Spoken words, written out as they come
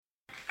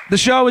The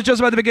show is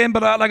just about to begin,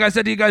 but like I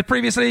said to you guys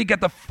previously,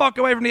 get the fuck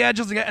away from the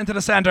edges and get into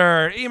the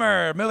center.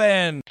 Emer, move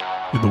in.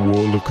 In the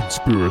world of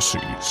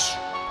conspiracies,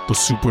 the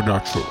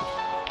supernatural,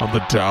 and the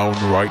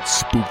downright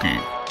spooky,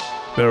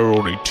 there are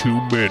only two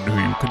men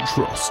who you can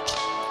trust.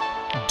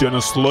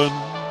 Dennis Lynn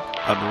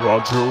and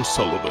Roger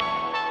O'Sullivan.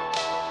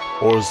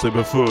 Or as they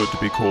prefer to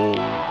be called,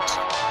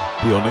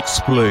 the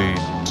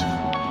Unexplained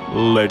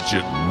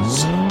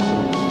Legends.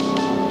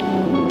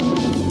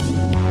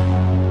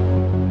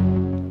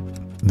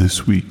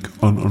 This week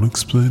on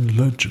Unexplained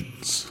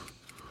Legends,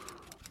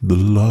 the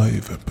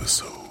live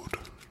episode.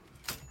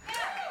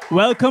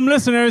 Welcome,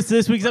 listeners, to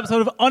this week's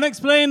episode of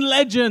Unexplained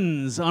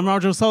Legends. I'm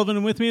Roger O'Sullivan,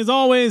 and with me, as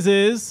always,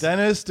 is...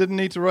 Dennis didn't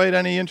need to write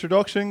any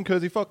introduction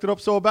because he fucked it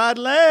up so bad.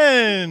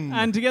 Len!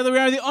 And together we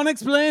are the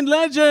Unexplained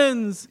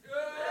Legends.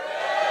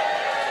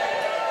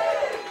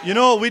 You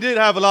know, we did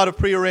have a lot of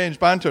pre-arranged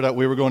banter that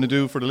we were going to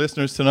do for the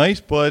listeners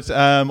tonight, but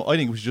I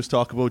think we should just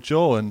talk about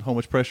Joe and how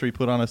much pressure he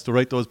put on us to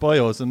write those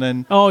bios, and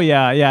then... Oh,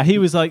 yeah. He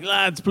was like,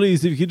 lads,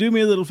 please, if you could do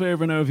me a little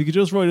favour now, if you could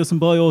just write us some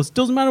bios.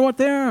 Doesn't matter what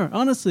they are,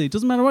 honestly.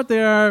 Doesn't matter what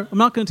they are. I'm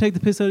not going to take the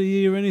piss out of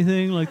you or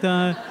anything like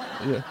that.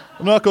 Yeah.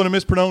 I'm not going to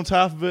mispronounce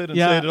half of it and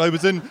say that I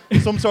was in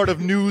some sort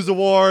of news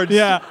awards.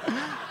 Yeah.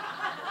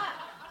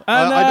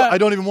 And, I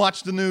don't even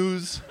watch the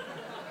news.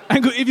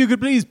 And if you could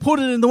please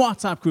put it in the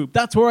WhatsApp group.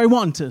 That's where I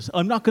want it.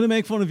 I'm not going to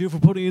make fun of you for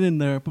putting it in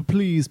there, but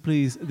please.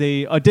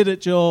 I did it,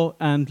 Joe,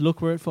 and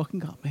look where it fucking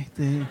got me.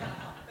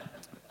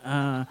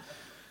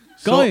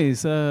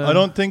 Guys. I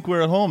don't think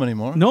we're at home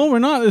anymore. No, we're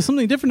not. There's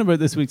something different about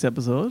this week's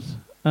episode.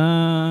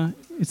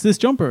 It's this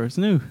jumper. It's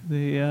new.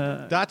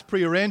 That's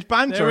pre-arranged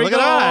banter. There we Look go.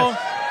 at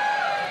that.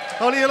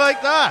 How do you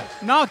like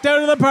that? Knocked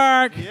out of the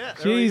park. Yeah,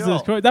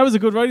 Jesus Christ. That was a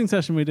good writing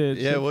session we did.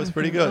 Yeah, it was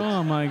pretty good.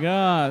 Oh, my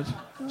God.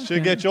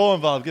 Should get Joe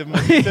involved, give him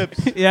a few tips.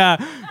 Yeah,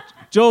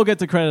 Joe gets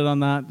the credit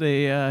on that.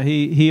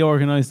 He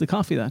organised the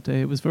coffee that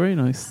day. It was very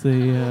nice.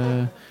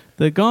 The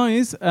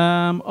guys,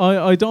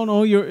 I don't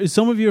know.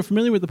 Some of you are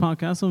familiar with the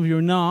podcast. Some of you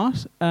are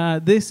not.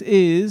 This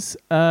is,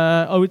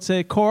 I would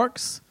say,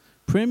 Cork's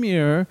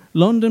premier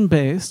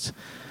London-based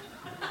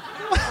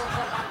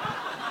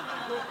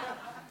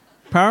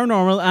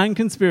paranormal and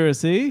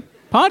conspiracy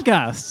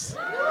podcast.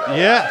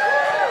 Yeah.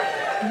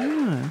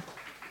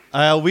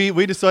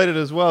 We decided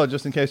as well,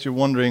 just in case you're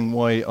wondering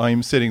why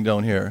I'm sitting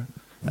down here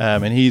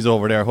and he's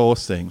over there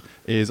hosting,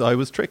 is I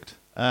was tricked.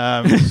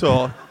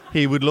 So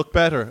he would look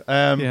better.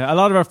 A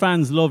lot of our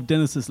fans love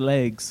Dennis's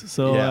legs.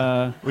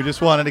 So we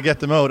just wanted to get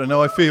them out. And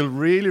now I feel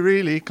really,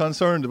 really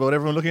concerned about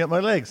everyone looking at my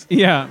legs.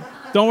 Yeah.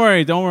 Don't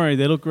worry.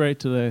 They look great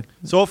today.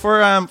 So for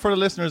the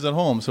listeners at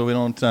home, so we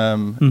don't,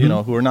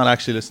 who are not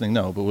actually listening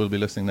now, but will be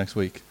listening next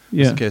week,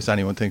 just in case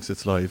anyone thinks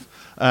it's live.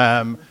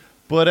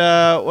 But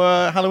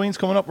Halloween's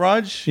coming up,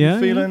 Raj. Yeah,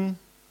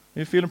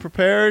 you feeling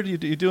prepared? You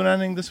doing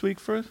anything this week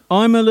for it?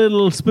 I'm a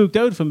little spooked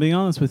out, if I'm being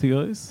honest with you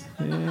guys.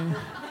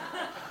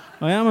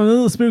 I am a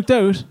little spooked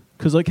out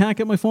because I can't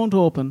get my phone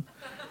to open.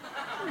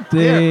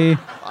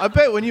 I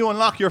bet when you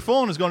unlock your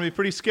phone, it's going to be a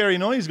pretty scary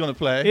noise going to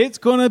play. It's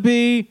going to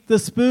be the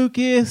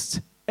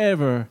spookiest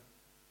ever.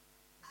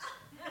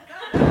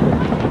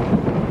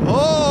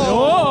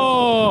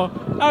 Oh,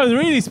 that was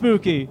really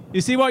spooky.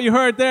 You see, what you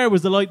heard there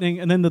was the lightning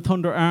and then the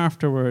thunder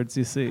afterwards,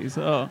 you see.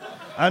 So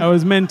I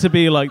was meant to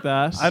be like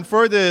that. And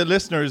for the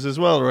listeners as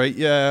well, right?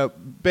 Yeah,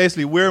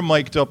 basically we're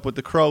mic'd up, but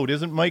the crowd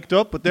isn't mic'd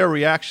up, but their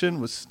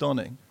reaction was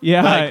stunning.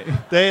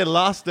 Yeah. They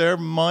lost their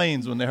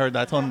minds when they heard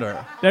that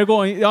thunder. They're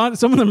going,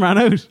 some of them ran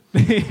out.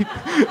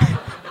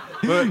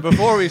 But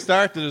before we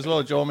started as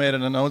well, Joe made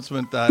an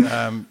announcement that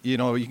you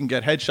can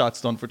get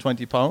headshots done for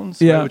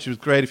 £20, right, which was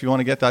great if you want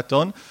to get that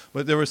done.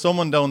 But there was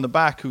someone down the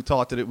back who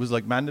thought that it was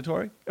like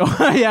mandatory.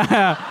 Oh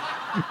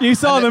yeah, you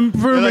saw them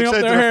pruning up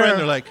their hair. Friend,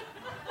 they're like,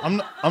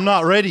 I'm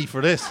not ready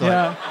for this.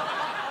 Like,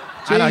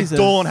 and I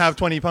don't have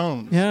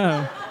 £20.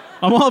 Yeah,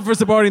 I'm all for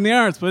supporting the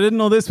arts, but I didn't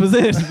know this was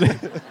it.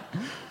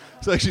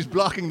 It's like she's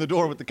blocking the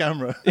door with the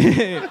camera.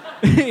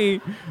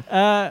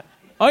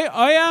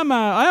 I am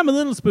a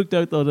little spooked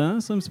out though,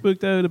 Dennis. I'm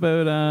spooked out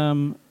about.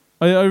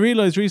 I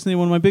realized recently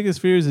one of my biggest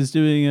fears is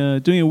doing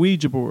a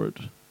Ouija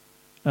board.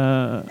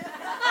 There's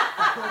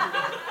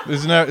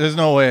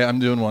no way I'm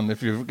doing one.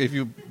 If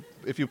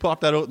you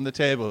pop that out on the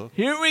table.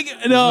 Here we go.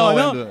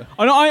 No.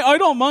 I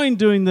don't mind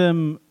doing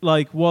them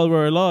like while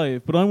we're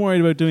alive, but I'm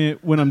worried about doing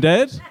it when I'm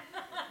dead,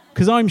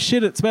 because I'm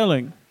shit at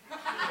spelling.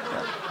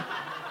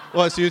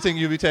 Well, so you think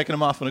you'll be taking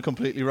them off on a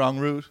completely wrong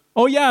route?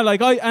 Oh yeah,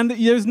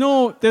 there's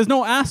no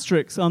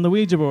asterisks on the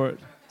Ouija board,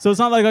 so it's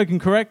not like I can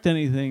correct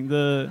anything.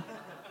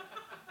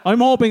 I'm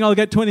hoping I'll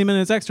get 20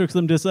 minutes extra because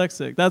I'm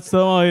dyslexic. That's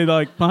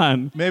my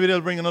plan. Maybe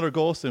they'll bring another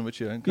ghost in with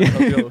you and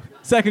help you out.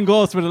 Second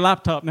ghost with a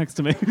laptop next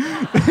to me.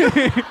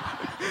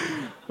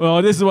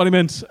 Well, this is what he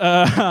meant.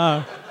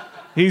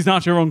 He's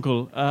not your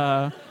uncle.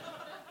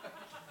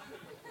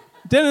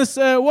 Dennis,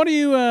 what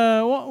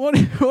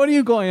are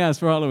you going as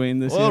for Halloween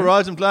this year? Well,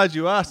 Raj, I'm glad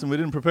you asked, and we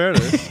didn't prepare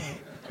this.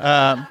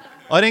 I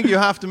think you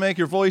have to make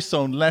your voice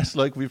sound less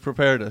like we've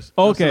prepared it.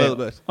 Okay. Just a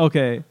little bit.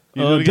 Okay.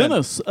 You do it again.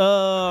 Dennis,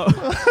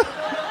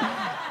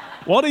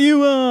 What are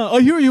you? I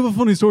hear you have a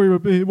funny story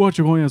about what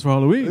you're going as for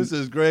Halloween. This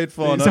is great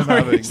fun I'm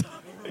having.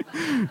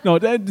 No,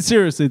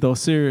 seriously though,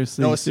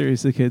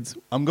 seriously, kids.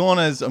 I'm going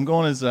as a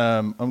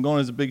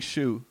big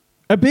shoe.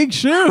 A big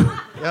shoe?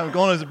 Yeah, I'm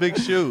going as a big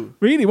shoe.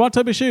 Really? What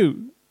type of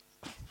shoe?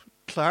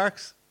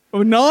 Clark's.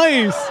 Oh,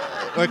 nice.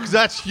 Because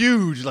that's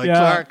huge. Like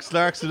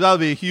Clark's, so that'll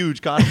be a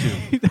huge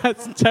costume.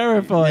 That's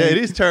terrifying. Yeah, it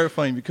is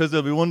terrifying because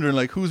they'll be wondering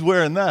like who's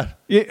wearing that.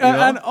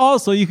 Yeah, and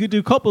also you could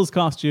do couples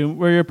costume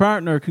where your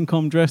partner can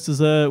come dressed as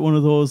one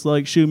of those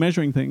like shoe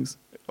measuring things.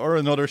 Or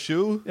another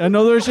shoe.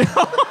 Another shoe.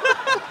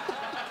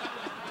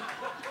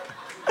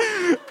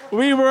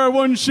 We were a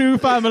one shoe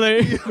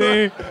family.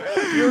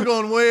 You're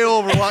going way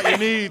over what you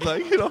need.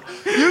 Like, you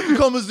can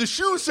come as the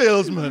shoe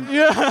salesman.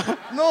 Yeah.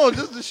 No,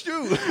 just the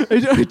shoe.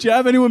 Do you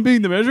have anyone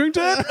being the measuring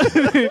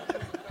tape?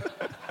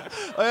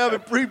 I have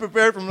it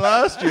pre-prepared from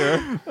last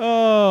year.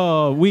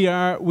 Oh, we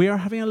are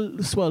having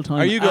a swell time.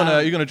 Are you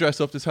gonna dress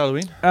up this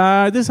Halloween?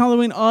 This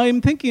Halloween,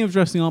 I'm thinking of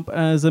dressing up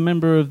as a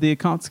member of the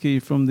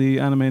Akatsuki from the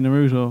anime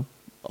Naruto.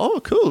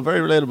 Oh, cool! Very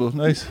relatable.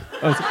 Nice.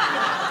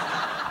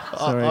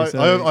 Sorry.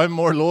 I'm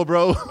more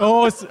lowbrow. Of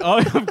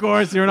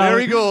course you're not. There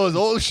he goes,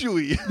 old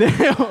shoey.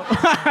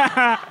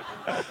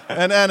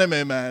 An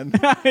anime man.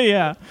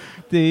 Yeah.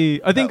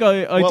 I think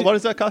what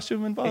does that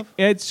costume involve?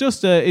 It's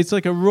just it's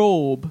like a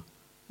robe,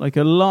 like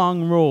a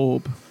long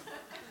robe.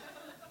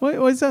 Why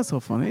is that so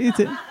funny?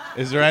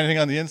 Is there anything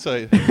on the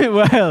inside?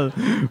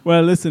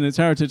 well, listen, it's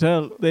hard to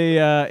tell.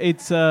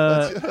 That's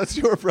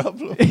your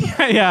problem.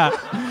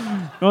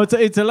 Yeah. No,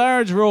 it's a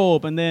large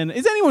robe, and then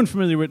is anyone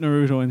familiar with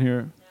Naruto in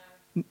here?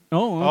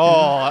 Oh, okay.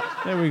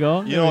 Oh, there we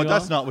go. You know what?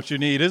 That's not what you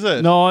need, is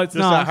it? No, it's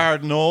just not. a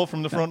hard no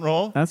from the front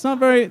row. That's not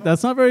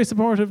very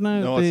supportive now.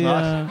 No, it's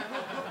not.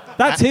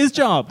 That's his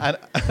job.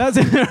 That's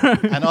it.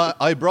 And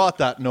I brought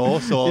that no,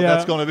 so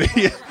that's going to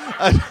be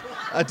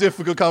a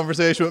difficult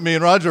conversation with me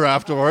and Roger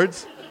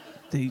afterwards.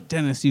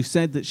 Dennis, you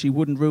said that she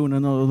wouldn't ruin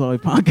another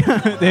live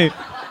podcast.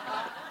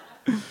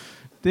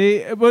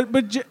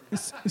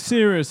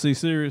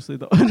 Seriously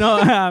though.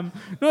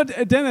 No,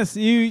 Dennis,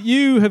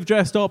 you have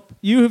dressed up.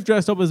 You have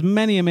dressed up as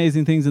many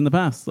amazing things in the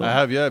past. Though. I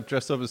have, yeah. I've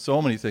dressed up as so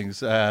many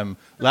things.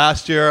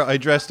 Last year, I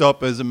dressed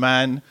up as a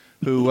man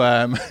who.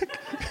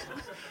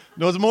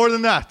 No, it's more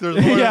than that. There's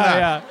more than that.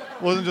 Yeah.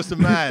 It wasn't just a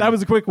man. That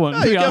was a quick one.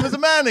 No, you came as a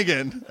man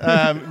again.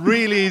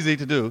 Really easy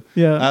to do.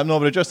 Yeah. No,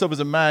 but I dressed up as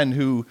a man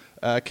who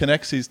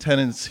connects his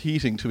tenant's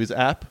heating to his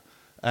app,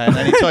 and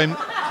anytime.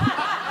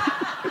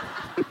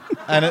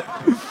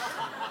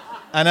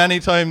 And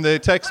anytime they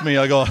text me,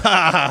 I go, ha,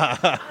 ha,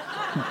 ha,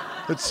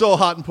 ha. It's so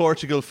hot in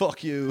Portugal,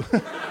 fuck you.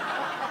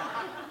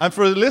 And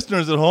for the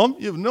listeners at home,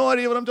 you have no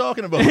idea what I'm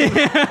talking about.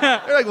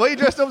 They're like, why are you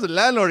dressed up as a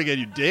landlord again,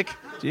 you dick?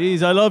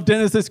 Jeez, I love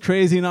Dennis's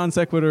crazy non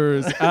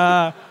sequiturs.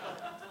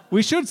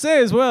 We should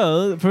say as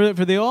well, for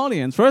the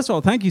audience, first of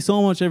all, thank you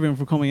so much, everyone,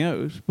 for coming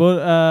out.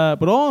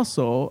 But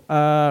also,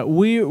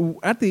 we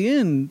at the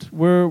end,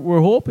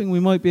 we're hoping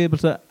we might be able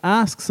to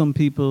ask some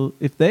people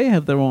if they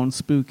have their own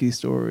spooky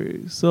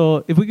stories.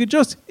 So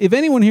if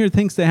anyone here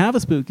thinks they have a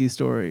spooky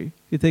story,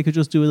 if they could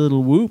just do a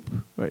little whoop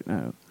right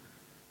now.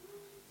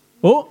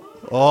 Oh,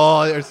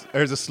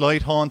 there's a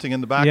slight haunting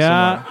in the back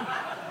somewhere.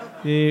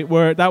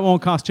 Yeah, that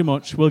won't cost you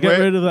much. We'll get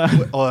rid of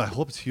that. Oh, I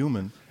hope it's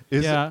human.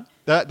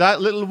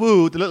 That little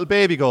woo, the little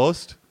baby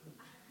ghost.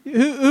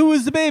 Who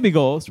was the baby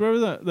ghost? Where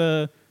was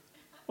that?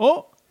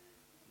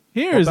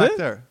 Here is back it?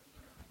 There.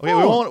 Okay,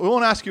 we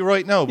won't ask you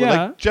right now, but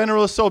like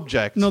general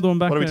subject. Another one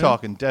back there. What are we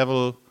talking?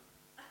 Devil.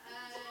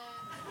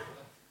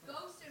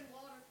 Ghost in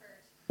Waterford.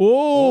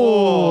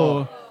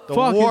 Oh. The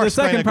the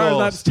second part ghost. of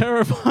that's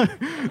terrifying.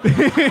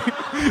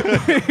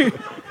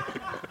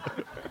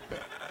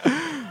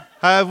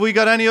 Have we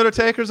got any other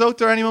takers out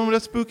there? Anyone with a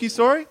spooky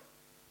story?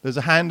 There's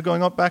a hand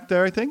going up back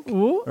there, I think.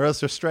 Ooh. Or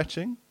else they're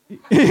stretching.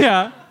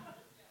 Yeah.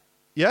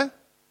 Yeah?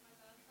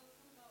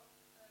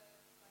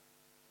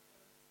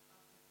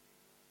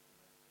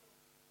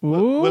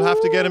 Ooh. We'll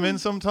have to get him in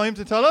sometime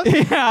to tell us.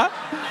 Yeah.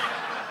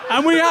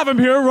 And we have him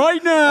here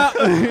right now.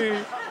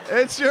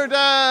 It's your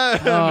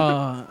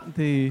dad.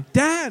 The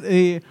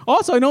dad.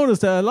 Also, I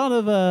noticed a lot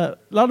of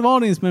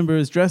audience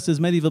members dressed as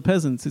medieval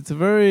peasants. It's a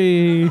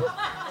very...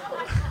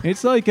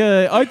 It's like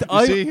I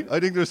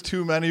think there's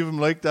too many of them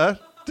like that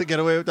to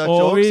get away with that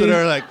joke. Really? So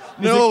they're like,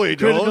 no, we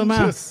critical don't.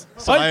 Mass.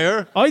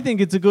 Sire. I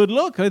think it's a good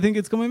look. I think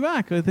it's coming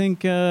back. I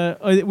think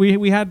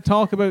we had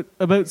talk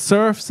about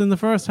serfs in the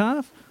first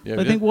half. Yeah,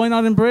 I think why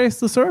not embrace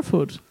the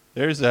serfhood?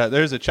 There's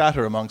a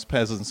chatter amongst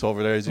peasants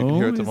over there, as you can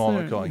hear at the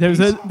moment. Going. There's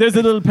a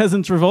little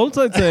peasant revolt,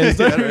 I'd say.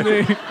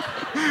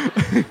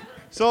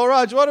 So,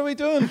 Raj, what are we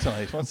doing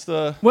tonight?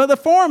 Well, the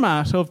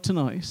format of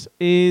tonight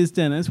is,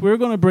 Dennis, we're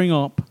going to bring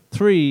up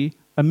 3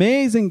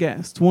 amazing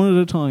guests, one at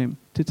a time,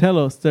 to tell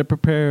us their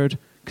prepared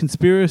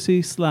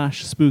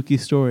conspiracy/spooky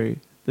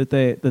story that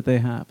they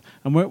have,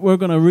 and we're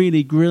going to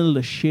really grill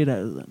the shit out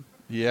of them.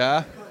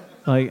 Yeah.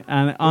 We're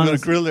going to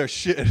grill their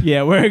shit.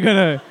 Yeah, we're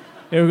going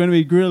to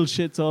be grilled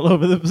shits all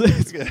over the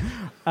place.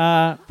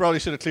 Probably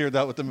should have cleared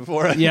that with them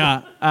before.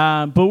 Yeah,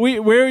 but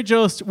we're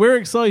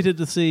excited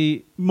to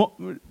see.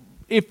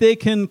 if they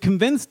can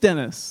convince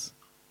Dennis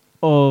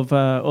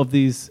of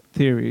these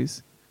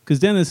theories, because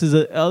Dennis is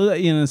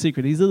a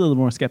secret. He's a little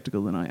more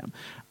skeptical than I am.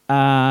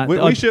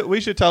 We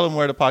should tell him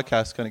where the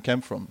podcast kind of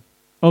came from.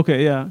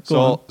 Okay, yeah.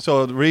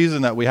 So the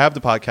reason that we have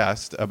the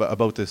podcast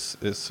about this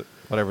is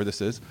whatever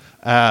this is.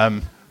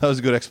 That was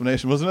a good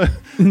explanation, wasn't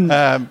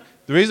it?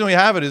 The reason we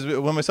have it is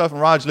when myself and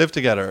Raj lived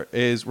together,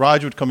 is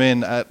Raj would come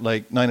in at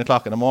like 9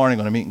 o'clock in the morning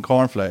when I'm eating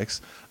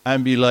cornflakes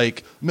and be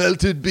like,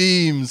 melted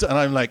beams. And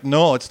I'm like,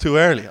 no, it's too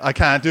early. I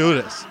can't do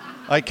this.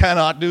 I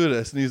cannot do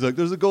this. And he's like,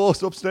 there's a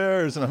ghost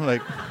upstairs. And I'm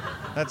like,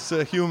 that's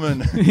a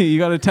human. You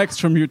got a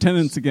text from your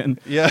tenants again.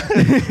 Yeah.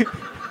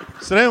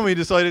 So then we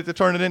decided to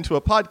turn it into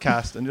a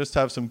podcast and just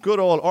have some good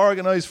old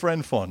organized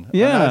friend fun.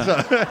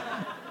 Yeah.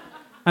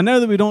 And now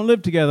that we don't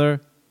live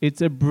together,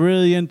 it's a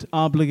brilliant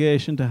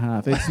obligation to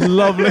have. It's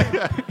lovely.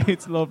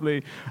 It's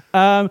lovely.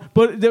 But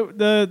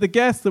the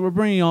guests that we're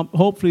bringing up,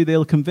 hopefully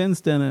they'll convince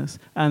Dennis,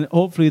 and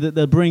hopefully that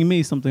they'll bring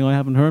me something I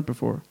haven't heard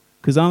before.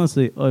 Because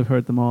honestly, I've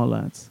heard them all,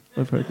 lads.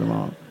 I've heard them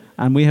all.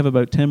 And we have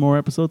about 10 more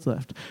episodes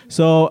left.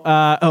 So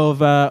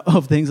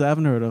of things I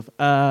haven't heard of.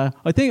 I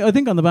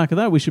think on the back of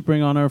that we should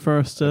bring on our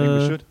first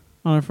on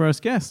our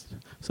first guest.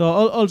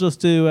 So I'll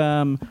just do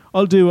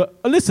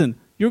listen.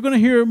 You're going to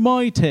hear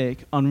my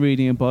take on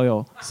reading a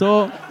bio.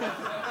 So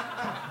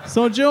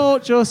Joe,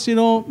 just,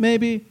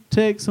 maybe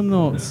take some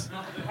notes.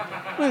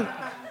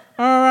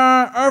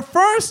 Our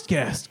first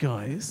guest,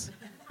 guys,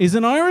 is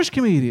an Irish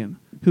comedian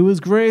who has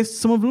graced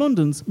some of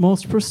London's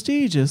most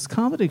prestigious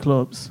comedy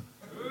clubs.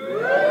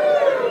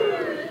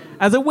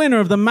 As a winner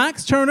of the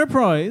Max Turner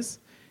Prize,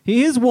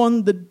 he has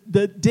won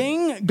the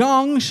Ding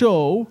Gong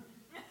Show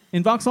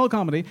in Vauxhall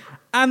Comedy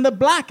and the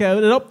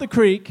Blackout at Up the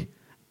Creek,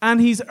 and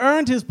he's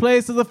earned his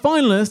place as a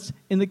finalist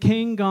in the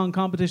King Gong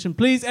competition.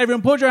 Please,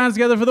 everyone, put your hands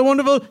together for the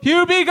wonderful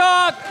Hugh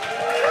Beacott!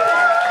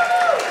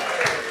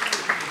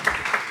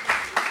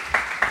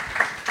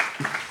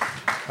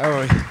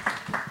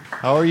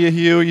 How are you,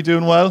 Hugh? Are you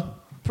doing well?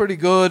 Pretty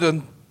good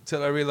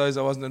until I realised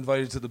I wasn't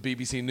invited to the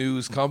BBC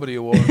News Comedy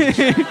Award.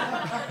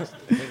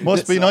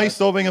 Must be nice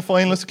though being a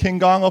finalist King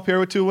Gong up here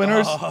with 2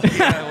 winners. Hopefully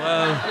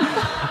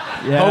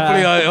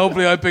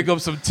I pick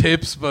up some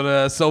tips,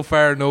 but so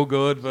far no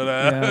good. But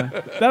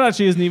that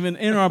actually isn't even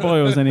in our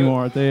bios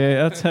anymore.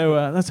 That's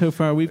how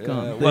far we've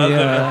gone.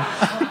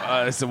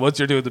 So once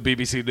you're doing the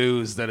BBC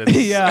News, then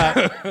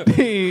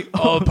it's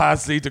all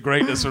paths lead to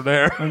greatness from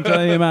there. I'm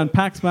telling you, man,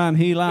 Paxman,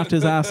 he laughed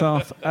his ass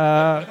off.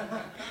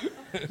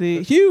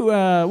 Hugh,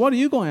 what are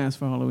you going as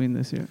for Halloween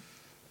this year?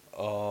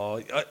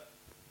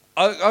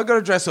 I'm going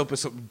to dress up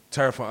as something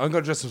terrifying. I'm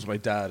going to dress up as my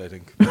dad, I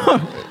think.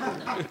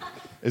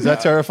 Is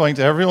that terrifying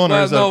to everyone,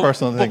 or is that a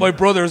personal thing? But my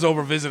brother's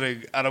over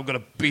visiting, and I'm going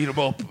to beat him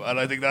up, and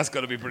I think that's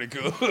going to be pretty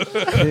cool.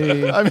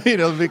 I mean,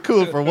 it'll be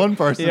cool for one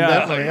person,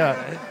 definitely,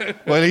 yeah.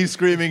 While he's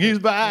screaming, he's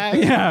back!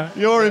 Yeah.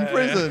 You're in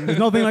prison! There's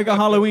nothing like a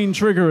Halloween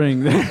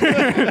triggering.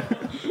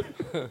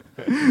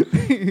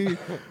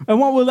 And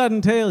what will that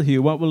entail,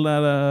 Hugh? What will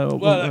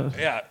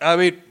that... I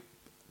mean,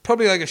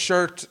 probably like a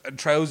shirt and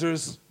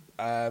trousers.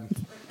 Wow.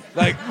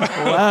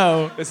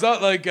 It's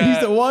not like... he's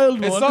the wild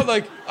one. It's not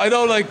like... I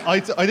don't like... I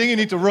think you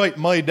need to write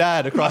 "my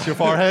dad" across your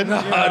forehead.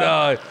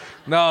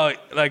 No,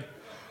 like...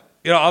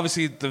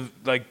 obviously the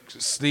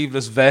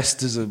sleeveless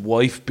vest is a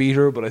wife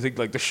beater, but I think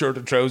like the shirt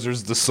and trousers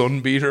is the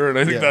son beater, and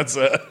I think that's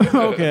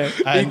okay.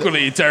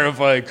 Equally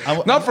terrifying.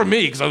 Not for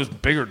me, because I was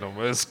bigger than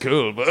him. It's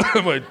cool, but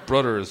my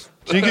brother is...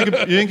 Do you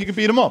think you can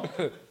beat him up?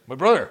 My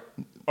brother?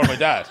 Or my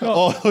dad?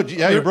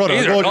 Your brother.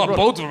 Either.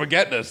 Both of them are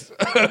getting it.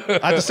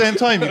 At the same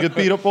time, you could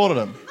beat up both of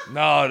them.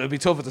 No, it'd be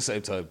tough at the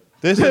same time.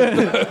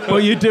 Well,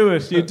 you do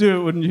it. You'd do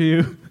it, wouldn't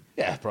you?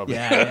 Yeah, probably.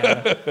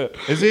 Yeah.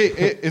 Is he?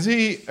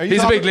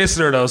 He's a big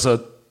listener, though,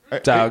 so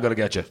Dad, I'm going to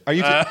get you. Are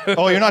you?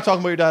 You're not talking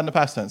about your dad in the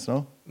past tense,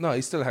 no? No,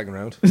 he's still hanging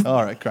around.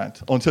 All right,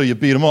 Grant. Until you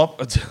beat him up.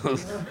 Until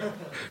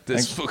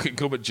this fucking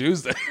coming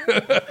Tuesday.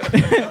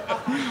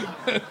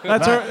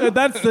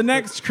 That's the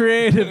next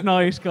creative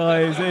night,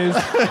 guys.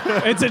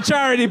 It's a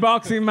charity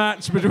boxing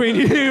match between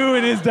you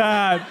and his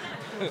dad,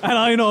 and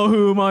I know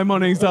who my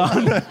money's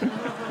on.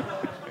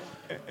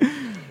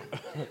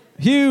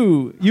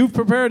 Hugh, you've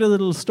prepared a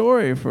little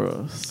story for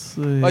us.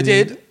 I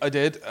did.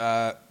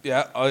 I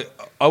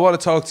want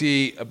to talk to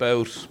you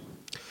about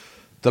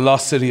the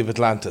lost city of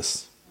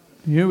Atlantis.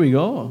 Here we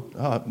go.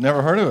 Oh, I've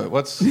never heard of it.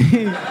 What's...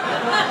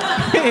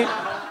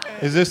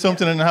 Is this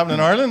something that happened in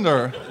Ireland,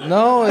 or?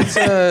 No, it's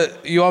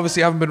you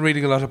obviously haven't been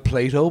reading a lot of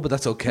Plato, but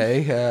that's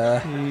okay.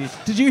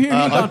 Did you hear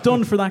he got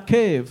done for that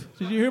cave?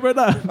 Did you hear about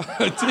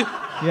that? I did.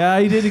 Yeah,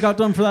 he did. He got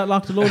done for that.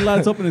 Locked a load of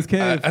lads up in his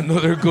cave.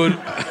 Another good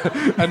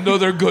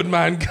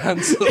man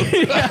cancelled.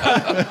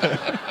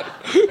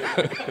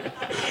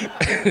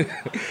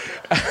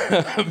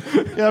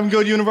 You having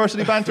good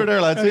university banter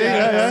there, lads?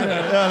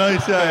 Yeah,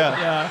 nice.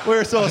 Yeah.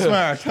 We're so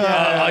smart.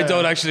 I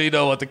don't actually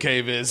know what the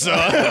cave is. So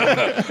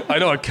I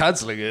know what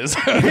cancelling is.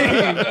 So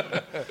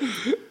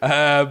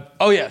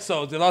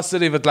the lost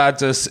city of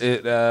Atlantis.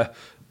 It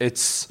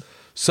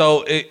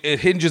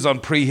hinges on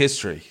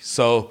prehistory.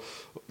 So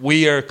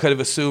we are kind of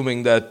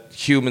assuming that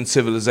human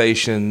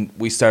civilization,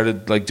 we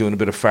started like doing a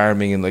bit of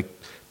farming in like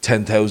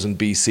 10,000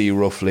 BC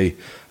roughly,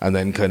 and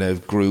then kind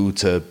of grew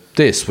to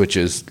this, which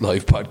is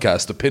live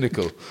podcast, the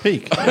pinnacle.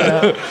 Peak.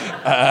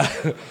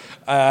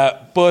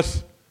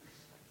 But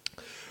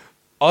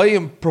I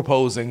am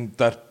proposing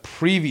that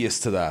previous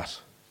to that,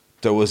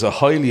 there was a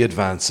highly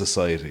advanced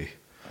society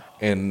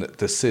in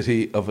the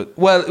city of it.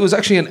 Well, it was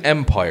actually an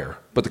empire,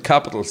 but the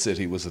capital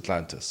city was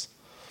Atlantis.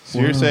 So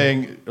you're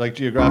saying, like,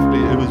 geographically,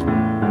 it was...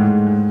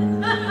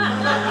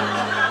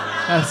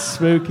 That's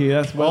spooky.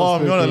 That's well Oh,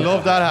 I'm going spooky. to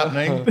love that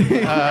happening.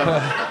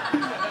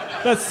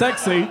 That's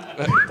sexy.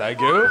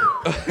 Thank you.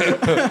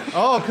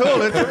 Oh,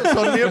 cool. It's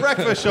suddenly a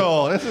breakfast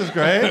show. This is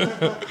great.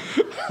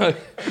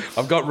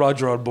 I've got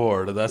Roger on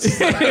board, and that's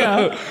going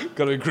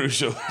to be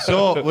crucial.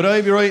 So, would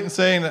I be right in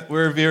saying that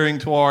we're veering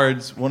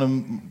towards one of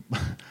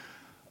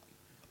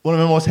my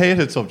most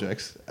hated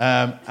subjects,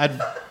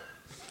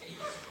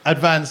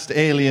 advanced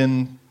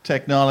alien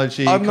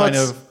technology,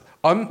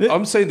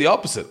 I'm saying the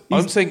opposite.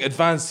 I'm saying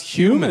advanced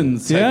human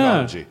Humans, yeah.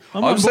 technology.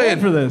 I'm on board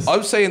for this.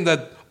 I'm saying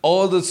that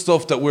all the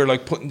stuff that we're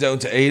like putting down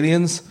to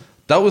aliens,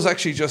 that was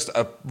actually just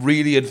a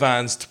really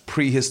advanced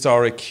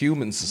prehistoric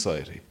human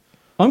society.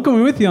 I'm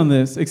coming with you on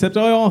this, except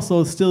I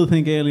also still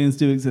think aliens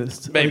do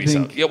exist. Maybe I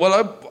think, so. Yeah,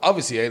 well,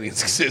 obviously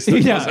aliens exist.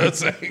 That's Yeah. what I was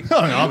saying.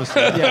 Oh, no,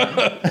 obviously.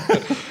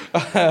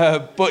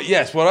 But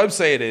yes, what I'm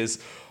saying is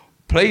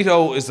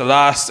Plato is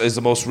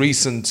the most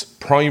recent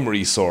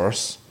primary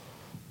source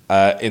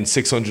in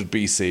 600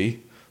 BC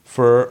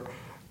for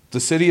the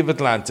city of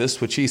Atlantis,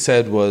 which he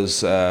said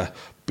was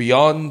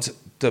beyond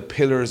the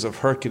Pillars of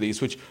Hercules,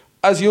 which,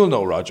 as you'll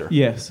know, Roger,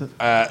 Yes.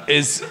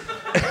 is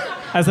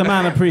As a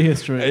man of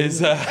prehistory.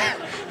 is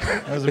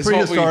As a It's what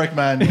prehistoric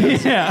man.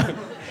 Yes. yeah.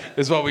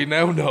 is what we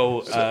now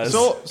know as.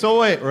 So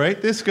wait,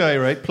 right? This guy,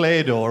 right?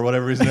 Play-Doh or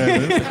whatever his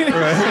name is,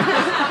 right?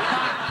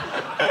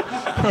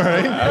 All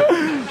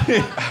right.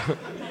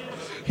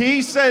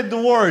 He said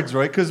the words,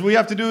 right? Because we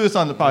have to do this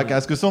on the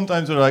podcast. Because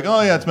sometimes we're like,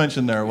 oh yeah, it's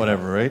mentioned there, or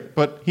whatever, right?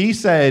 But he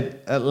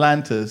said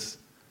Atlantis,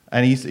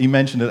 and he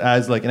mentioned it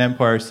as like an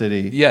empire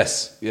city.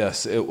 Yes,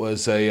 it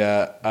was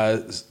a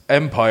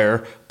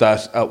empire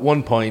that at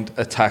one point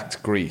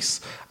attacked Greece,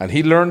 and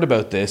he learned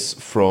about this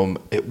from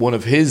one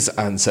of his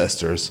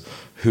ancestors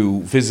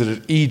who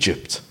visited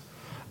Egypt,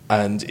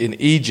 and in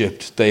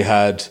Egypt they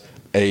had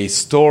a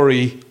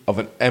story of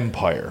an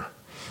empire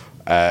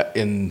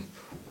in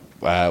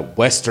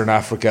Western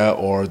Africa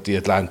or the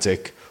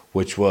Atlantic,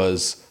 which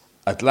was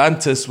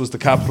Atlantis was the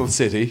capital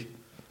city.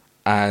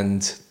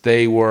 And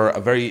they were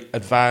a very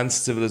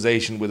advanced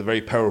civilization with a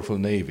very powerful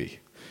navy.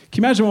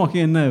 Can you imagine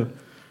walking in now? Can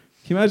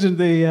you imagine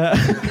the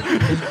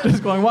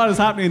just going, what is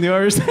happening in the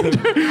Irish Centre?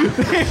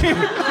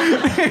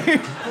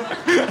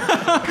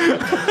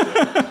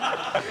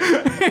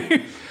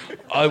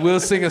 I will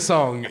sing a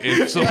song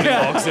if somebody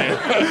walks in.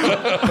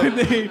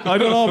 I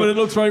don't know, but it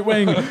looks right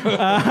wing.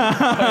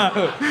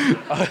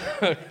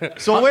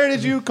 So where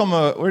did you come?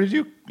 Were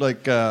you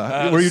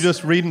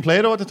just reading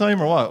Plato at the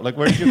time, or what? Like,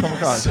 where did you come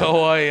across?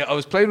 So I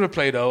was playing with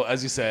Play-Doh,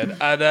 as you said,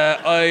 and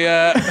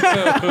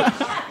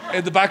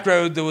in the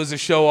background there was a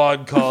show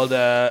on called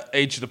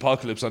Ancient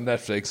Apocalypse on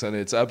Netflix, and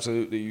it's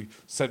absolutely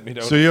sent me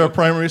down. So your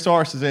primary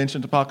source is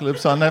Ancient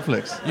Apocalypse on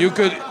Netflix, You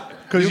could...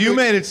 because you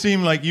made it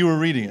seem like you were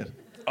reading it.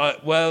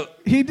 Well...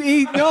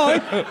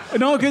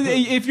 No, because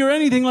if you're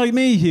anything like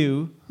me,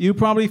 Hugh, you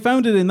probably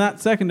found it in that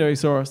secondary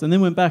source and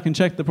then went back and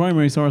checked the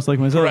primary source like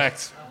myself.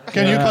 Correct.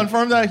 Can you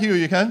confirm that, Hugh?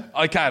 You can?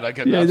 I can.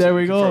 Yeah, there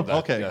we go. confirm that,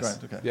 Okay, yes.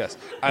 great, okay. Yes.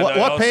 And What, I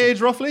what also-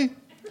 page, roughly?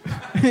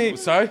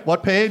 Sorry?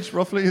 What page,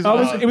 roughly? Is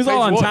It was all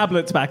Page on one.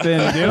 tablets back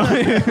then, you know.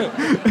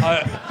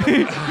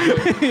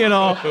 You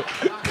know.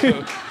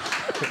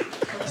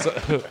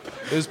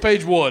 It was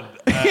page 1.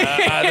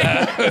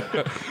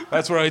 And,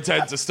 that's where I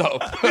tend to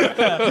stop.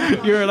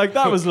 You're like,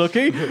 that was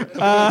lucky.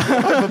 I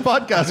have a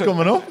podcast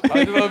coming up.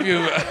 I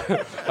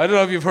don't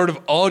know if you've heard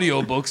of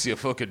audiobooks, you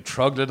fucking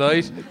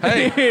troglodyte.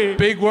 Hey,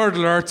 big word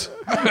alert.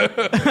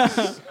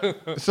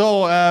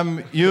 So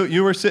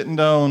you were sitting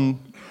down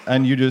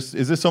and you just,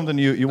 is this something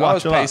you I watch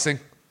was a lot? pacing.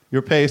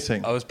 You're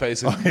pacing. I was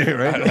pacing. Okay,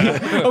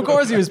 right? Of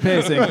course he was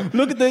pacing.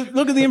 Look at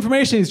the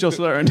information he's just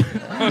learned.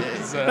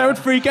 That would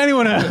freak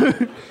anyone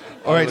out.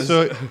 All right,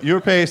 so you're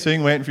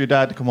pacing, waiting for your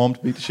dad to come home to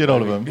beat the shit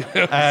out of him,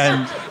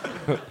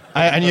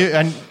 and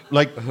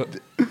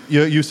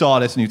you saw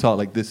this and you thought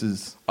like, this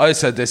is... I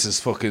said this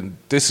is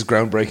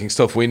groundbreaking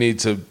stuff. We need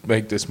to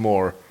make this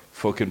more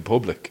fucking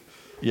public.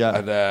 Yeah.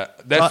 And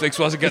Netflix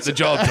wasn't getting the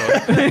job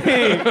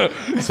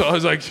done. So I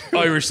was like,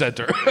 Irish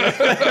Centre.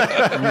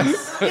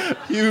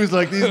 He was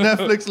like, these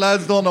Netflix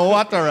lads don't know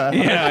what they're at.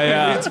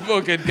 Yeah. Need to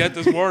fucking get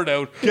this word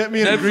out. Get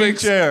me in a green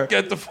chair.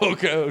 Get the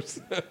fuck out.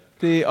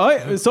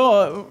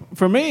 So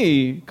for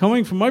me,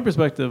 coming from my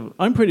perspective,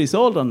 I'm pretty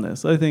sold on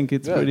this. I think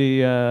it's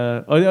pretty.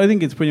 I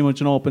think it's pretty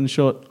much an open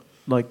shut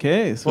like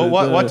case. Well,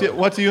 with,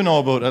 what do you know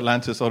about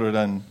Atlantis other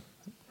than...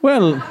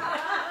 Well,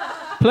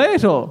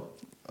 Plato.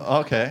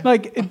 Okay.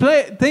 Like,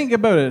 think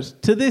about it.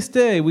 To this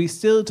day, we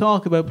still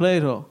talk about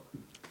Plato.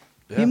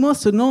 Yeah. He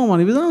must have known what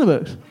he was on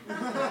about.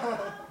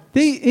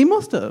 He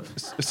must have.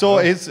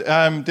 So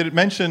did it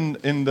mention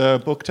in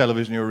the book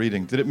television you were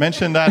reading? Did it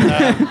mention that?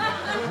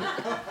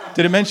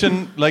 Did it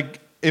mention like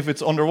if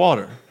it's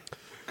underwater?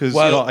 Because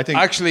I think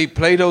actually,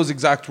 Plato's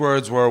exact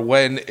words were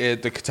when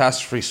the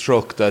catastrophe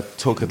struck that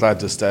took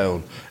Atlantis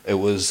down. It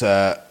was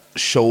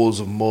shoals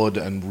of mud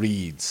and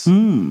reeds.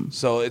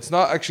 So it's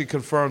not actually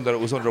confirmed that it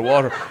was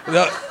underwater.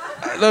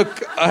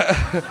 Look.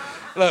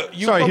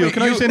 Sorry, Hugh,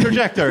 can I just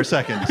interject there a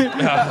second?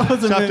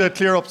 Just have to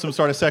clear up some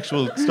sort of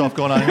sexual stuff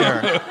going on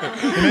here.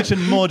 You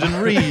mentioned mud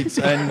and reeds,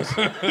 and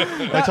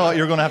I thought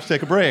you were going to have to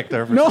take a break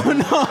there. No.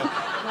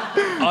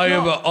 I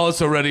am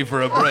also ready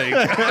for a break.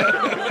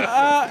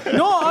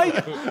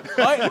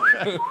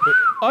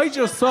 I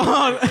just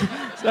thought.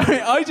 Sorry,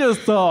 I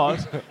just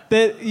thought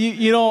that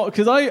you know,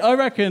 because I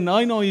reckon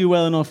I know you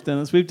well enough,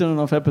 Dennis. We've done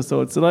enough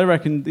episodes that I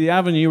reckon the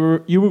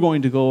avenue you were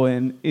going to go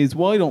in is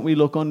why don't we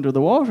look under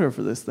the water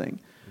for this thing?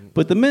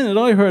 But the minute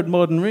I heard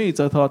mud and reeds,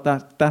 I thought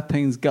that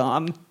thing's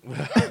gone.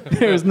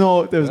 There's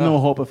no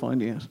hope of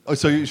finding it. Oh,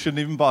 so you shouldn't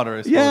even bother,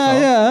 I suppose.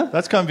 Yeah.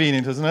 That's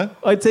convenient, isn't it?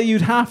 I'd say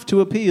you'd have to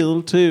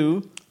appeal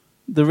to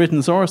the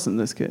written source in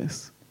this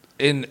case.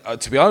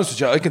 To be honest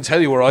with you, I can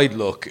tell you where I'd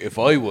look if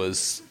I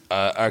was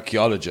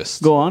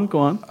archaeologist. Go on.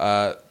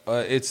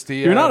 It's the.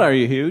 You're not, are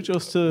you, Hugh?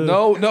 Just to.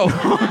 No.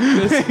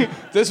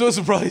 this will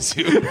surprise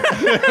you.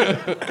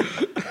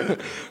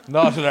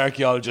 Not an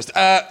archaeologist.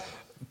 The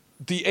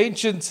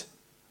ancient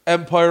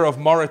empire of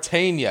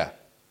Mauritania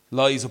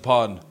lies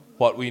upon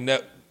what we know.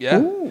 Yeah.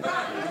 Ooh.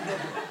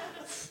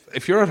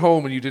 If you're at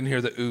home and you didn't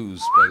hear the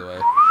ooze, by the way.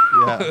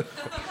 Yeah.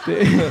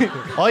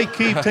 I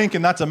keep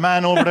thinking that's a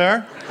man over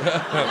there.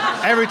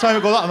 Every time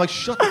it goes out, I'm like,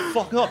 shut the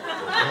fuck up.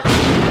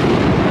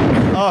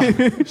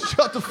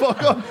 Shut the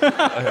fuck up.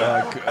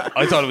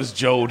 I thought it was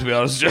Joe, to be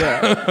honest.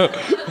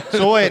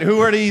 So wait, who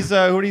are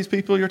these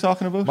people you're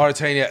talking about?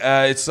 Mauritania.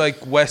 It's like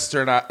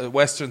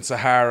Western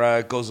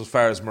Sahara, goes as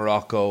far as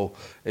Morocco.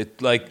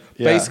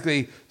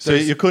 Basically. So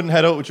you couldn't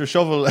head out with your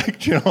shovel,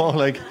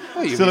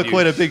 still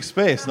quite a big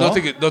space. No?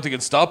 Nothing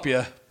can stop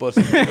you, but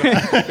so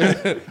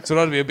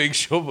that'd be a big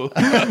shovel.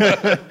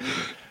 But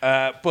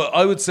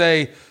I would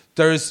say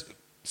there's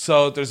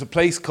a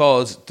place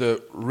called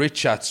the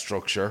Richat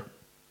structure.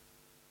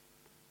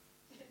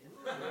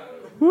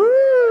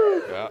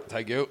 Woo! Yeah,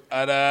 thank you.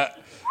 And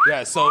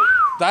so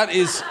that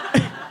is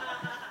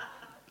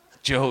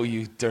Joe,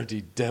 you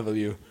dirty devil,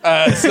 you.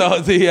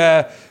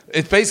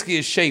 It basically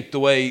is shaped the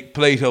way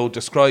Plato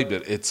described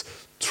it. It's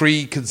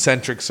 3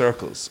 concentric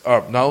circles.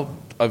 Or no,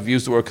 I've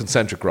used the word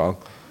concentric wrong.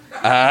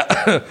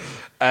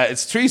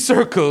 It's 3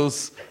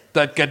 circles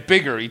that get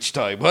bigger each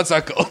time. What's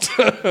that called?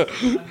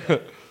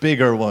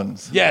 Bigger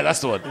ones. Yeah, that's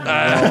the one.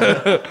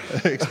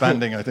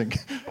 Expanding, I think.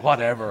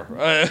 Whatever.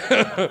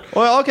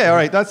 Well, okay, all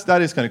right.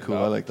 That is kind of cool.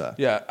 I like that.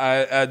 Yeah,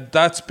 and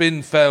that's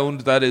been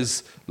found. That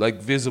is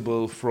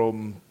visible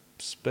from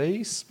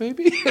space,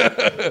 maybe.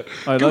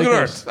 Google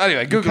Earth.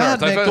 Anyway, Google Earth.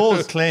 You can't make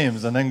those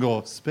claims and then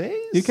go space.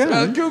 You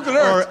can. Google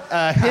Earth or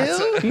a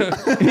hill.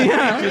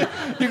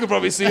 Yeah, you can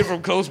probably see it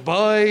from close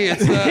by.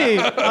 It's, and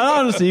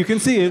honestly, you can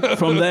see it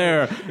from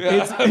there.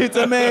 It's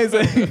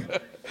amazing.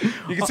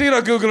 You can see it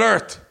on Google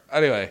Earth.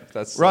 Anyway,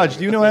 that's... Raj,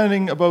 do you know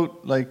anything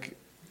about,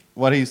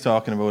 what he's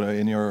talking about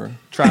in your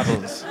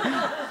travels?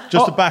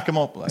 Just to back him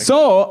up,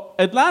 So,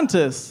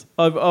 Atlantis,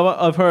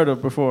 I've heard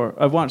of before.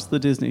 I've watched the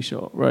Disney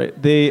show, right?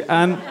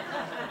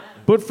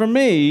 But for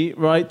me,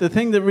 right, the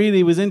thing that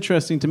really was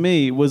interesting to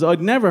me was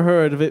I'd never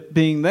heard of it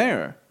being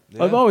there.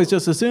 Yeah. I've always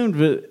just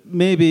assumed,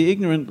 maybe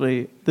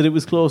ignorantly, that it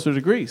was closer to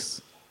Greece.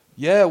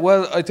 Yeah,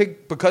 well, I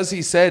think because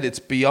he said it's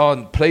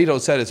beyond... Plato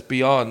said it's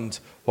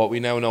beyond what we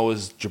now know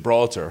as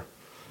Gibraltar.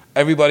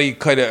 Everybody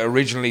kind of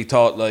originally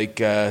thought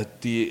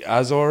the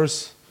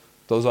Azores,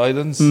 those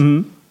islands,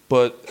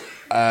 but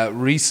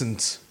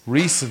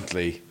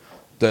recently,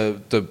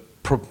 the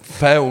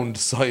profound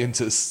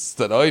scientists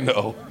that I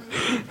know,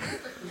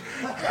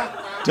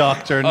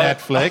 Dr.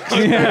 Netflix,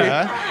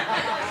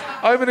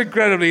 I'm an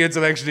incredibly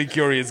intellectually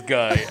curious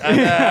guy,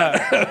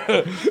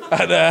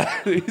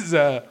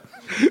 and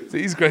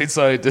these great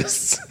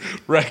scientists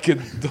reckon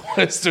the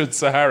Western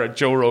Sahara,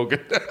 Joe Rogan.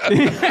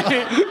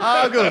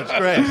 Good,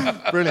 great,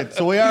 brilliant.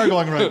 So we are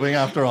going right wing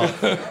after all.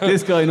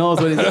 This guy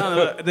knows what he's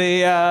on.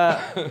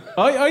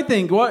 I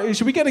think,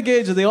 should we get a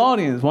gauge of the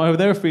audience, how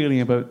they're feeling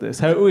about this,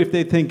 if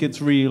they think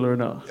it's real or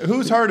not?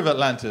 Who's heard of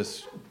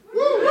Atlantis?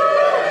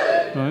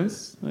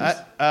 Nice.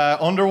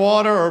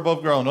 Underwater or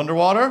above ground?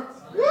 Underwater?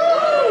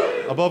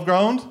 Above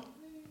ground?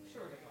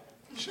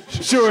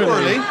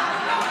 Surely.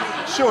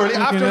 Surely,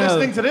 after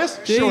listening to this,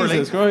 surely.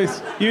 Jesus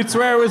Christ. You'd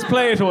swear it was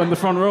Plato in the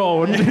front row,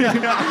 wouldn't you?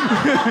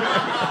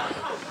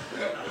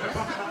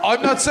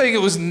 I'm not saying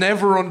it was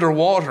never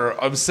underwater.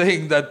 I'm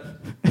saying that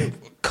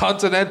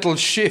continental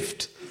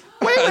shift.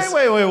 Wait,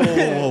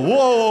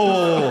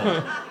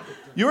 whoa.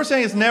 You were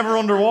saying it's never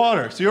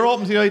underwater, so you're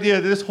open to the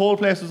idea that this whole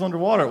place was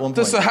underwater at one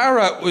The point.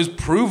 Sahara was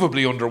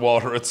provably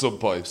underwater at some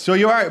point. So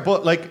you are,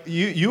 but like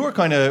you were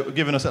kind of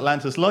giving us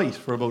Atlantis light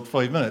for about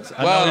 5 minutes.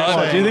 And now you're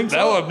saying- do you think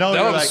so? Now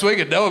you're I'm like-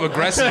 swinging. Now I'm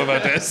aggressive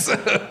about this.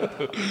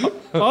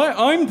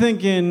 I'm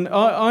thinking.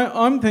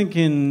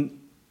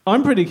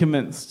 I'm pretty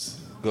convinced.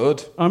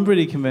 Good. I'm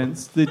pretty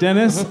convinced. The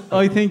Dennis,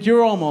 I think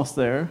you're almost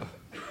there.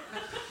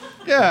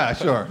 Yeah,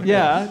 sure.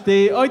 Yeah.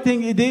 I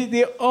think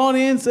the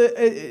audience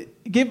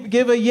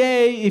give a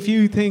yay if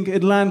you think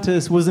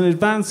Atlantis was an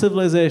advanced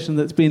civilization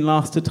that's been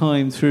lost to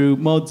time through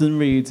muds and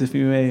reeds, if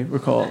you may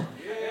recall.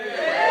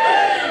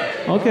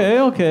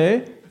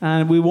 Okay.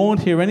 And we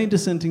won't hear any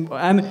dissenting.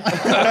 And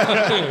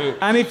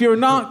and if you're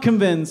not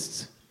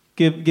convinced,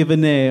 give a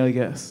nay, I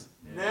guess.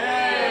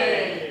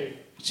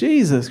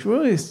 Jesus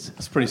Christ.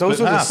 That's pretty Those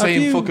split are the half.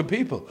 same fucking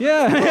people.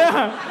 Yeah.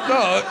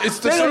 No, it's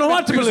the They don't same know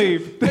what to because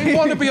believe. They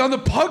want to be on the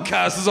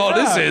podcast. Is all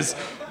this is.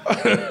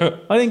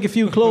 I think a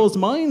few closed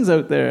minds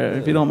out there,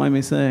 if you don't mind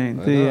me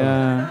saying.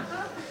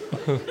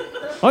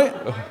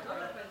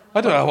 I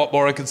don't know what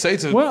more I can say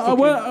to.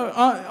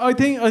 I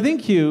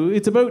think Hugh,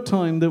 it's about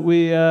time that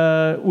we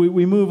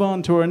move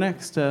on to our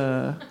next.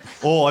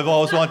 Oh, I've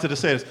always wanted to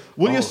say this.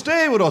 Will you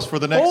stay with us for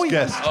the next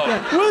guest?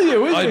 Yeah. Will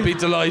you? I'd be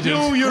delighted.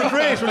 You're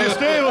great. Will you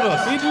stay with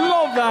us? We'd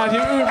love that.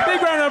 Hugh.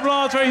 Big round of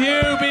applause for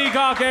Hugh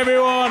Peacock,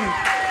 everyone.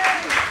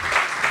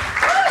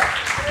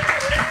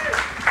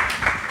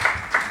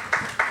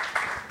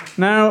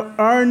 Now,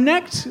 our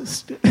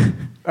next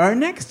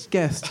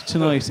guest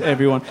tonight,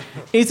 everyone,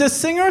 is a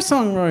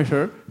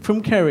singer-songwriter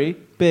from Kerry,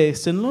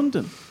 based in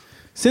London.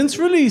 Since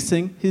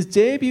releasing his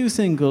debut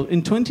single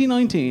in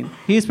 2019,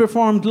 he has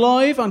performed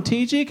live on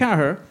TG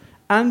Cahir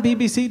and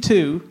BBC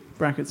Two,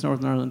 brackets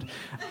Northern Ireland,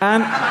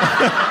 and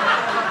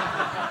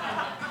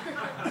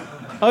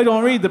I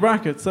don't read the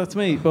brackets, that's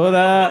me, but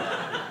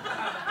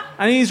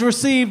and he's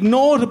received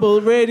notable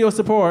radio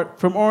support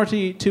from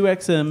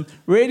RT2XM,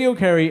 Radio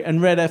Kerry,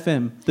 and Red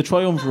FM, the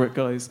triumvirate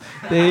guys.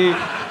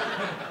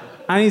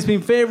 And he's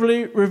been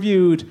favourably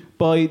reviewed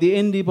by the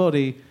Indie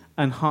Buddy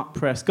and Hot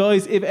Press.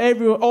 Guys, if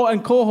everyone... Oh,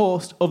 and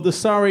co-host of the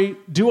Sorry,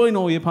 Do I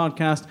Know You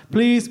podcast,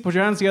 please put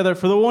your hands together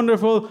for the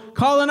wonderful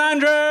Colin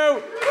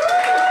Andrew!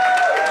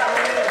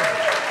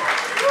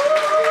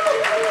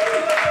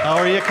 How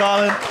are you,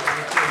 Colin?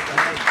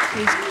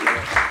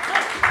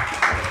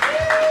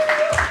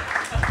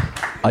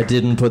 I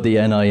didn't put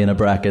the NI in a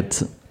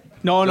bracket.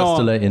 No. Just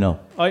to let you know.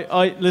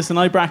 Listen,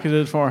 I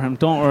bracketed for him.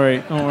 Don't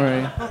worry.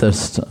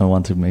 I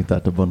want to make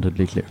that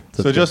abundantly clear.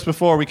 So just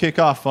before we kick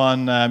off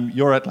on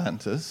your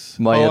Atlantis,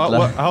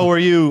 Atlantis. How are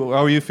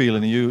you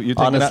feeling? You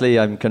Honestly,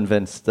 I'm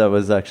convinced that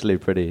was actually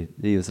pretty.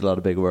 He used a lot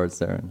of big words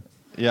there.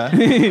 Yeah.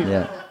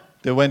 Yeah.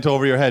 They went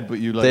over your head, but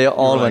They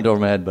all went over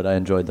my head, but I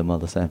enjoyed them all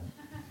the same.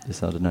 They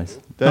sounded nice.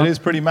 That is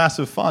pretty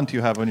massive font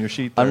you have on your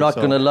sheet there, I'm not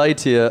going to lie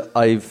to you.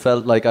 I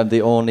felt like I'm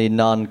the only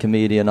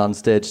non-comedian on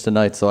stage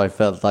tonight, so I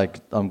felt like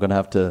I'm going to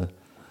have to...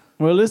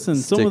 Well, listen,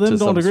 some of them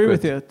don't agree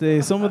with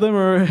you. Some of them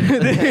are...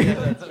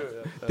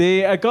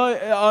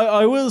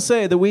 I will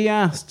say that we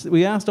asked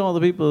all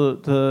the people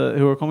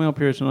who are coming up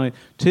here tonight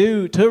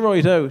to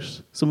write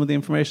out some of the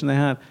information they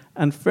had.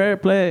 And fair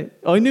play,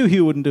 I knew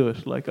Hugh wouldn't do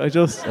it. I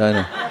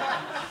know.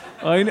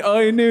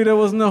 I knew there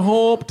wasn't a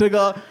hope to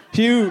God.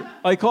 Hugh,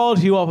 I called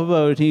Hugh up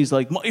about it. He's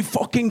like, my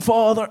fucking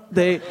father.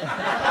 And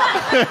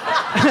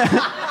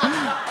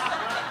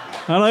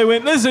I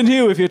went, listen,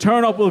 Hugh, if you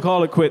turn up, we'll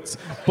call it quits.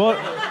 But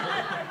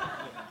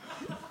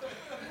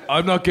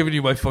I'm not giving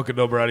you my fucking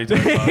number anytime.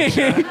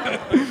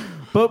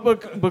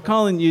 but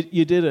Colin,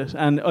 you did it,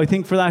 and I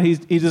think for that he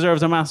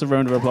deserves a massive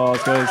round of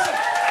applause, guys.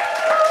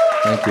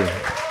 Thank you.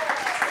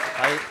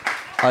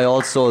 I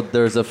also,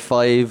 there's a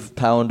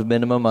 £5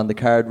 minimum on the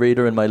card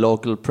reader in my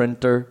local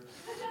printer.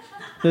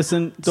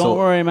 Listen, don't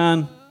worry,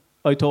 man.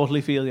 I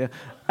totally feel you.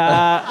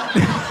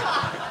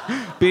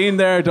 Been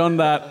there, done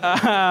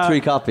that.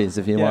 3 copies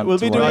if you want. We'll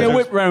be doing a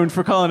whip round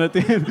for Colin at the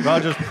end.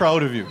 Roger's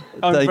proud of you.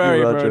 I'm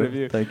very proud of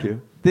you. Thank you.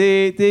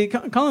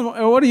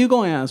 Colin, what are you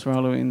going as for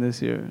Halloween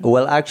this year?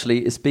 Well,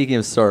 actually, speaking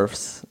of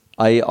surfs,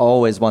 I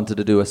always wanted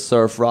to do a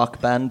surf rock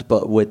band,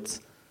 but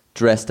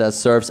dressed as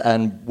surfs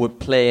and with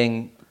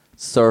playing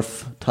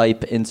surf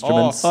type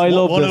instruments. I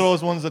love one this. of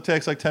those ones that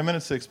takes like 10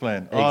 minutes to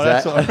explain.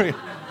 Exactly.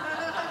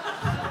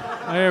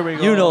 There we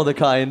go. You know the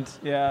kind.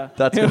 Yeah.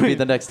 That's going to be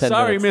the next 10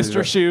 Sorry, minutes.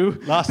 Mr. Shoe.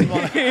 Last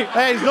one. Hey,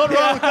 there's nothing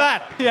wrong with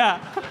that. Yeah.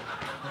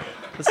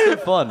 It's still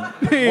fun.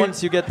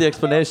 Once you get the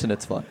explanation,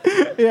 it's fun.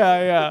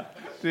 Yeah.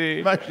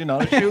 I'm actually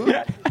not a shoe.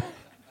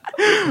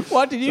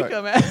 What did you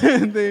come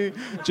at?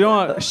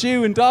 John,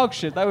 shoe and dog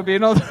shit. That would be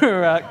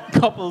another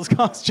couple's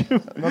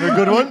costume. Another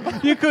good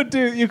one. You could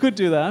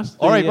do that.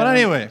 All right, but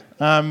anyway,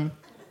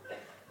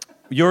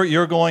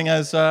 you're going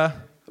as.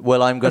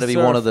 Well, I'm going to be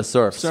one of the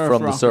surfs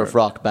from the surf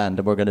rocker. rock band,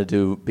 and we're going to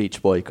do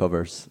Beach Boy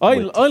covers. I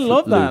with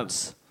love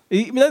flutes.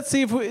 that. Let's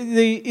see if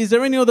is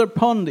there any other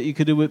pun that you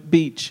could do with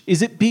beach?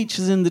 Is it beach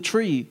as in the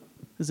tree?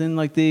 As in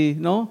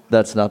no?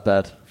 That's not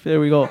bad. There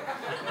we go.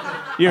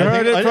 You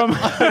heard it from.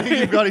 I think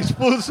you've got his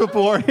full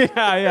support.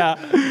 Yeah.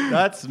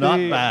 That's not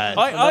bad.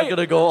 I'm not going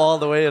to go all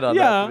the way in on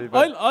that.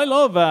 Yeah, I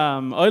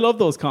love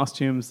those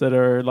costumes that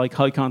are like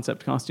high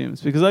concept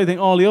costumes because I think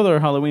all the other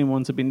Halloween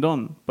ones have been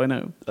done by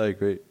now. I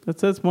agree.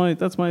 That's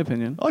my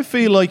opinion. I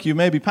feel like you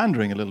may be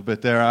pandering a little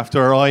bit there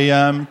after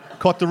I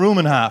cut the room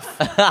in half.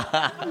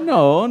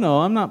 No,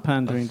 I'm not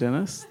pandering,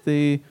 Dennis.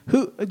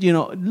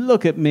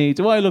 Look at me.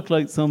 Do I look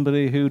like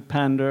somebody who'd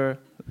pander?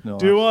 No,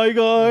 Do I,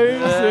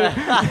 guys?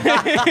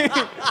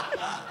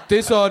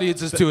 This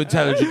audience is too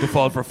intelligent to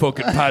fall for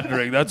fucking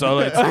pandering. That's all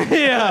I'd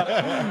say.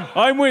 Yeah,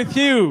 I'm with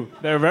you.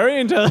 They're very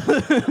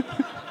intelligent.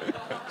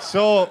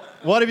 So,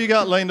 what have you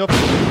got lined up?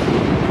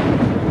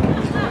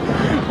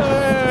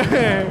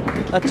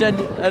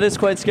 That is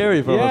quite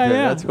scary from up here.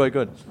 Yeah. That's quite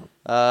good.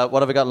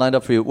 What have I got lined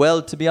up for you?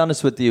 Well, to be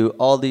honest with you,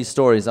 all these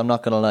stories, I'm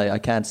not going to lie, I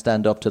can't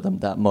stand up to them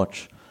that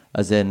much.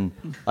 As in,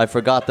 I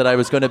forgot that I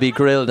was going to be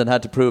grilled and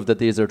had to prove that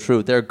these are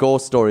true. They're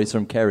ghost stories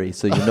from Kerry,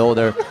 so you know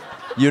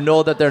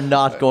that they're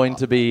not going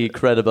to be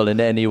credible in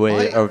any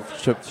way or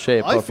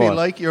shape or I form. feel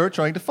like you're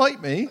trying to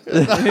fight me.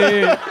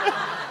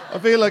 I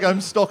feel like I'm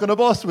stuck on a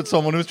bus with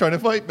someone who's trying to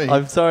fight me.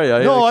 I'm sorry.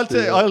 I'll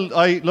tell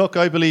you.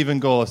 I believe in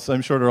ghosts.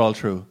 I'm sure they're all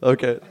true.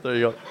 Okay, there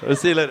you go. I'll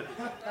see you later.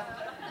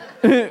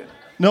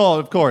 No,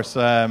 of course.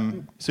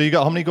 So you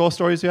got how many ghost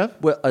stories do you have?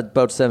 Well,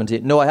 about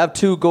 17. No, I have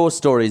 2 ghost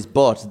stories,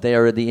 but they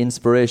are the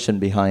inspiration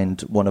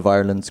behind one of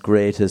Ireland's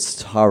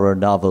greatest horror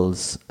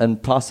novels,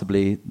 and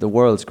possibly the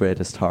world's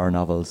greatest horror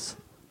novels.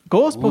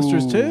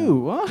 Ghostbusters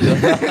too. What?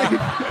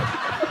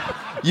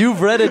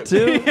 You've read it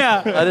too?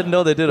 Yeah. I didn't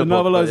know they did The a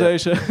book.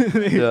 novelization.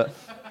 Yeah.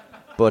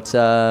 But,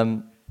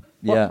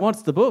 yeah.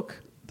 What's the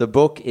book? The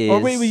book is...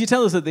 Or wait, will you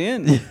tell us at the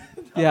end?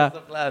 Yeah. That's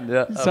the plan,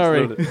 yeah.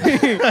 Sorry.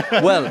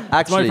 Well, It's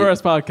actually... my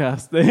first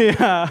podcast.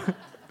 Yeah.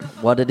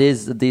 What it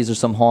is, these are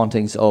some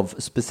hauntings of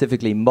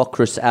specifically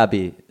Muckross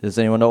Abbey. Does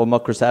anyone know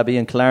Muckross Abbey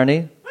in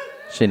Killarney?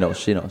 She knows.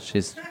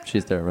 She's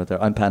there, right there.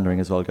 I'm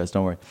pandering as well, guys,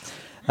 don't worry.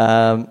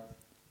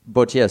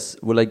 But yes,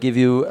 will I give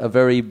you a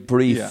very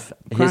brief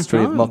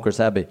history of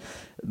Muckross Abbey?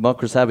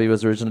 Muckross Abbey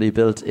was originally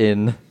built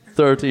in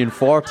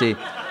 1340.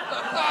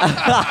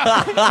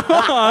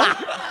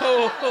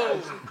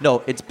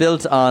 No, it's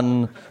built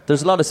on...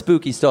 There's a lot of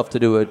spooky stuff to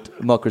do with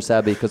Muckross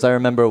Abbey, because I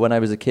remember when I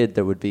was a kid,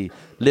 there would be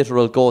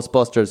literal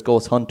ghostbusters,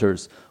 ghost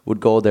hunters would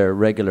go there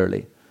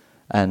regularly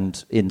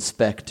and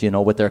inspect,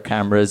 with their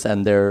cameras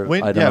and their...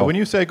 I don't know. When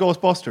you say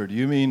ghostbuster, do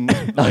you mean...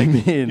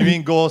 you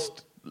mean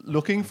ghost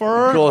looking for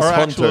her? Ghost or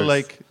hunters. actual,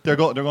 they're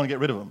going to get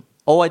rid of them?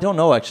 Oh, I don't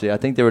know, actually. I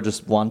think they were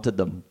just wanted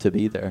them to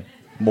be there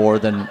more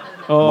than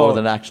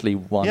actually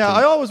wanted. Yeah,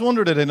 I always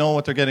wondered if they know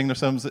what they're getting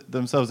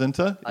themselves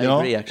into. I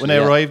agree, actually, when they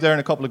yeah. arrive there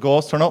and a couple of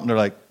ghosts turn up and they're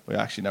like, we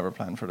actually never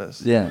planned for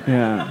this. Yeah.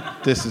 Yeah.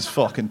 This is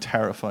fucking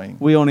terrifying.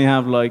 We only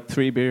have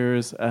 3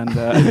 beers and...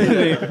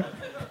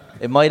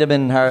 It might have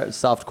been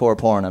softcore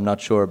porn, I'm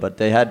not sure, but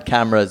they had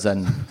cameras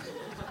and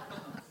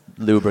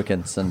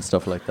lubricants and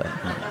stuff like that.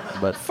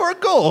 But For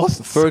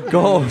ghosts? for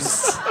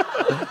ghosts,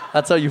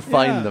 that's how you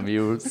find them.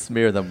 You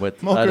smear them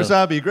with... Muckross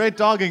Abbey, great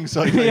dogging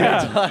site.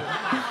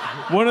 yeah.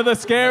 One of the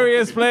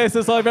scariest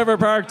places I've ever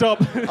parked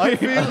up. I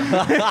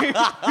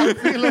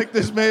feel like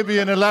this may be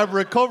an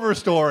elaborate cover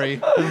story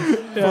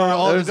for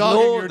all the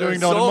dogging you're doing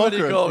down in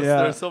Muckross.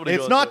 Yeah. There's so many It's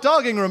ghosts not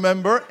dogging,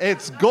 remember.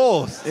 It's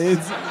ghosts.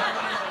 It's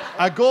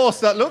A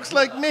ghost that looks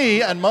like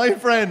me and my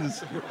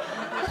friends.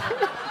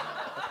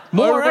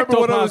 more I remember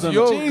when I was ectoplasm.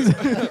 young.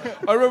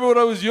 Jeez. I remember when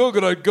I was young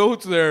and I'd go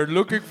to there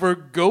looking for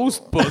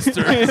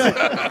Ghostbusters.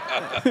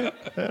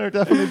 They're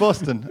definitely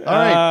busting. All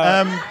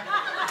right.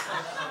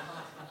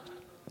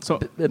 So,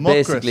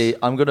 Basically,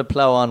 I'm going to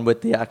plow on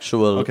with the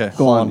actual Okay.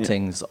 Go on,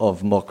 hauntings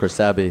of Muckross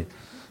Abbey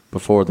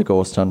before the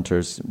ghost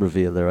hunters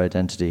reveal their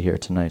identity here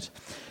tonight.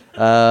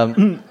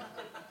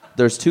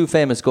 There's 2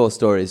 famous ghost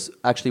stories.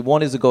 Actually,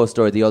 one is a ghost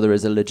story. The other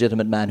is a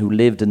legitimate man who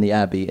lived in the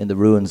abbey, in the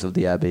ruins of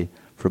the abbey,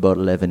 for about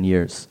 11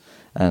 years.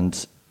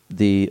 And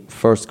the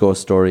first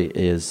ghost story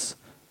is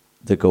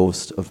the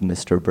ghost of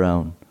Mr.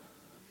 Brown.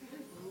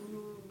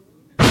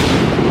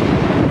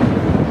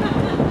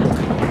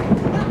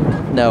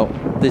 Now,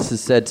 this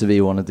is said to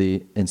be one of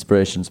the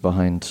inspirations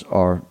behind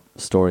our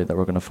story that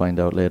we're going to find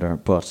out later.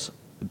 But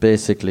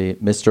basically,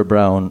 Mr.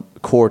 Brown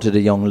courted a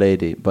young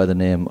lady by the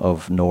name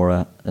of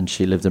Nora, and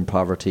she lived in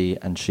poverty,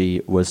 and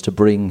she was to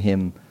bring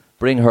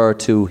her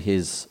to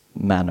his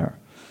manor.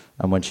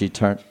 And when she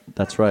turned...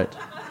 That's right.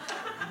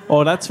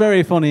 oh, that's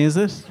very funny, is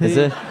it? Is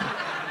it?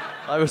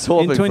 I was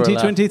hoping In for a laugh.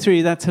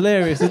 2023, that's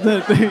hilarious,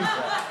 isn't it?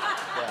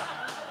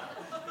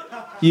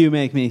 You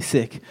make me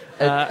sick.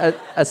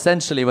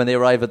 Essentially, when they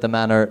arrive at the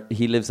manor,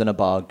 he lives in a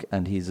bog,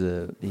 and he's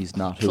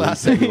not who he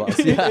said he was.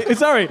 Yeah.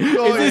 Sorry,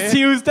 is this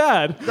Hugh's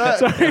dad?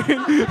 Sorry.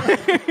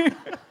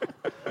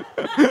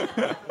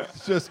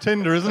 It's just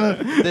Tinder, isn't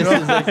it? This is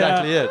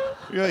exactly it.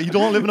 Yeah, you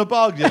don't live in a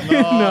bog yet.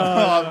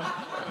 No.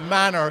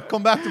 Manor,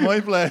 come back to my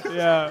place.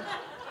 Yeah.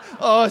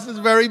 Oh, this is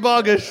very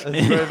boggish.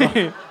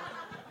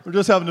 We're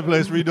just having the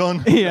place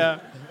redone. Yeah.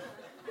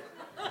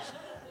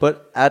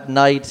 But at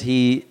night,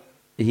 he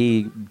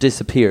he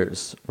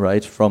disappears,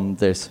 right, from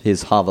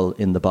his hovel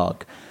in the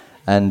bog.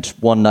 And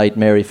one night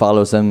Mary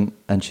follows him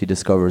and she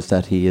discovers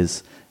that he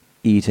is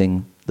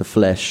eating the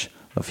flesh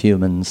of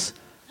humans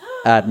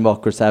at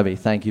Muckross Abbey.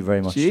 Thank you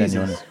very much, Jesus.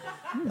 genuine.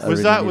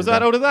 Was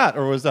that out of that,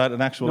 or was that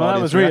an actual No, that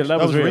audience was real. reaction?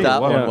 That was real.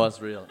 That Wow. one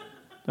was real.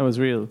 That was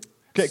real.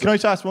 Can I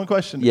just ask one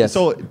question? Yes.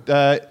 So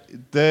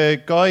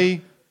the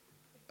guy,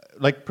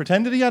 like,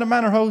 pretended he had a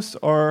manor house,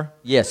 or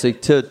Yeah, so he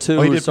to did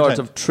sort pretend.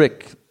 of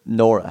trick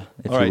Nora,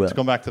 if all you right, will, to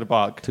come back to the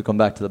bog. to come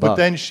back to the But bog.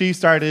 then she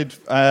started,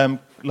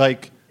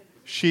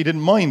 she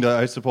didn't mind,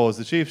 I suppose,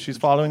 the chief. She's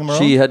following him around.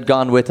 She had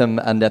gone with him,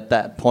 and at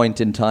that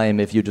point in time,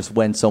 if you just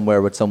went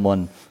somewhere with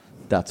someone,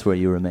 that's where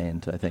you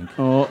remained, I think.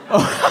 Oh,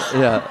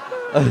 Yeah.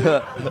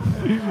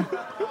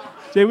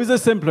 it was a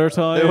simpler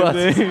time.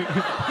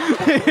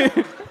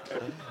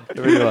 It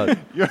really was.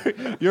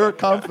 Your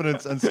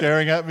confidence and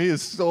staring at me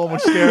is so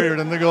much scarier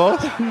than the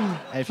ghost.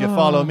 If you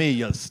follow me,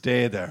 you'll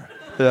stay there.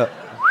 Yeah.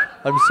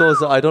 I'm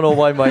so I don't know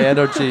why my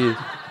energy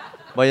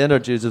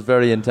is just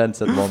very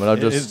intense at the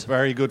moment. It is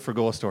very good for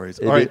ghost stories.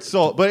 It All right,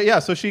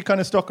 is. so she kind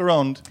of stuck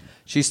around.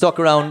 She stuck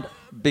around,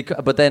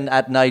 but then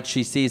at night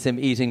she sees him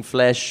eating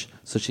flesh,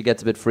 so she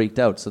gets a bit freaked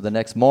out. So the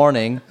next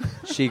morning,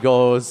 she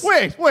goes...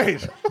 Wait.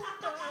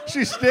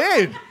 She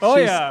stayed. Oh,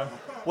 She's- yeah.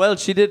 Well,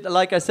 she did,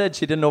 like I said,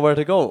 she didn't know where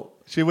to go.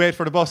 She wait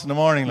for the bus in the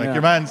morning. Like, Yeah.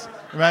 your man's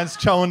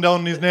chowing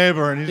down his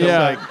neighbour, and he's just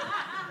Yeah. like,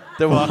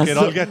 There fuck it,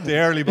 I'll get the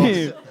early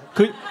bus.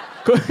 Could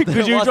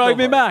you was drive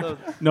no me back? bus.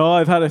 No,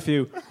 I've had a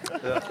few.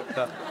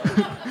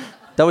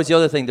 That was the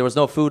other thing. There was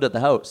no food at the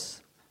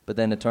house. But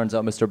then it turns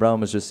out Mr. Brown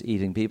was just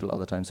eating people all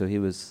the time, so he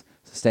was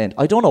sustained.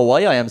 I don't know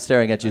why I am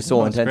staring at you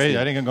so That's intensely.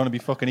 great. I think I'm going to be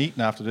fucking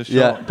eaten after this show.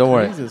 Yeah, don't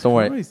worry. Jesus Don't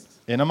worry. Christ.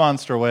 In a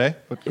monster way.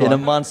 But go In a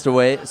on. monster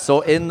way.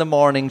 So in the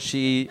morning,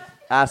 she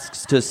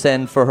asks to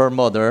send for her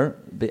mother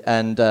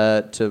and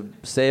to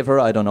save her.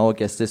 I don't know. I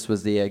guess this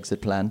was the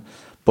exit plan.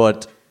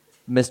 But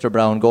Mr.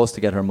 Brown goes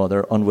to get her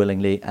mother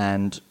unwillingly,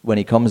 and when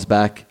he comes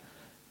back,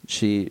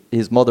 her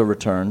mother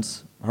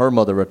returns,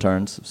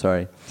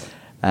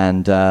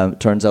 and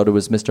turns out it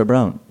was Mr.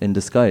 Brown in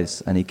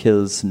disguise, and he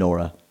kills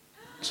Nora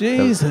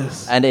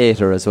Jesus. and ate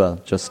her as well,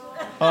 just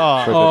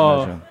for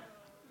good measure.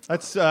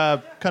 That's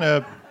kind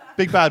of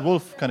big bad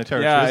wolf kind of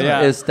territory, Yeah, isn't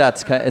yeah.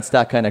 it? It's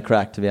that kind of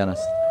crack, to be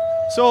honest.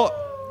 So,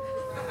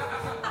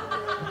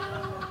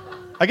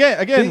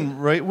 again,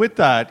 right, with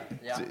that,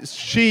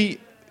 she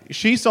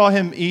saw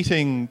him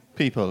eating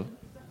people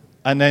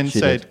and then She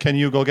said, did. can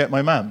you go get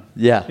my mum?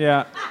 Yeah.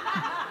 Yeah.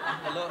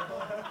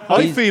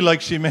 I feel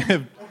like she may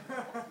have...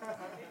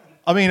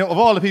 I mean, of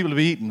all the people to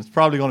be eaten, it's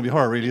probably going to be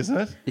her, really, isn't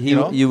it?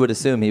 You would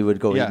assume he would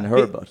go Yeah. eating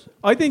her, but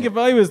I think if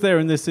I was there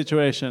in this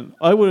situation,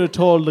 I would have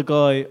told the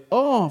guy,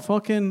 "Oh,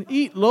 fucking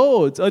eat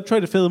loads." I'd try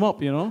to fill him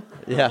up, you know.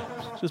 yeah.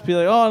 Just be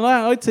like, "Oh,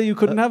 no, I'd say you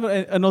couldn't have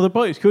another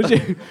bite, could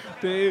you?"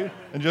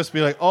 And just be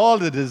like, all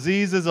the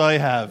diseases I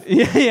have.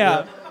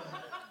 yeah.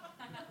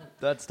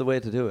 That's the way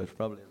to do it,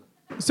 probably.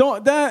 So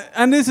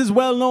this is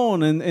well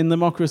known in the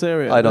Muckross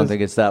area. I don't think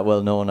it's that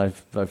well known.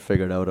 I've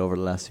figured out over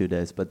the last few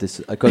days, but this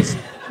because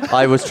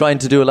I was trying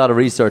to do a lot of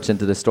research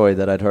into the story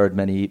that I'd heard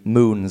many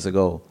moons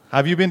ago.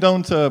 Have you been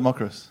down to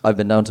Muckross? I've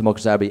been down to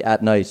Muckross Abbey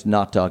at night,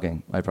 not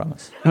dogging. I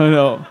promise. I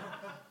know.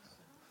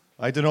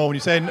 I don't know, when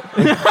you say...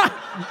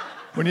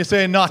 When you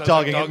say not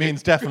dogging, it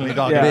means definitely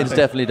dogging. Yeah. It means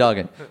definitely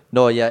dogging.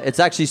 No, yeah, it's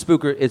actually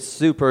It's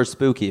super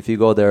spooky if you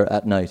go there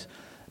at night.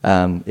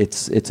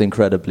 It's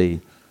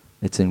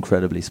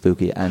incredibly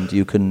spooky, and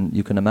you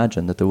can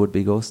imagine that there would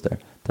be ghosts there.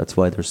 That's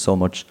why there's so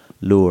much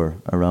lure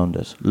around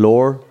it.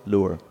 Lure.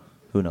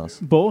 Who knows?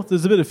 Both.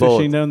 There's a bit of Both.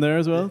 fishing down there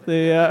as well.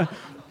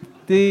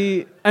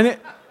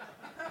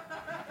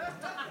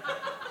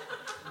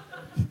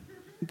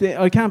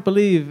 I can't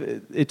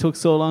believe it took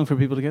so long for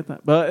people to get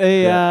that. But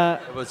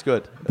It was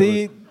good.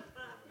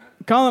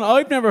 Colin,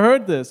 I've never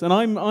heard this, and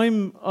I've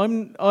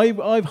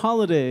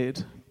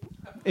holidayed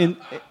in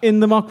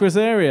the Muckross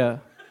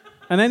area,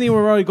 and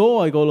anywhere I go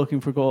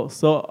looking for ghosts.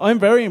 So I'm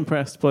very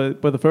impressed by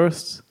the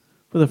first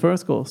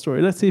ghost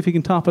story. Let's see if he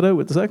can top it out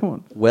with the second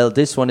one. Well,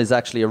 this one is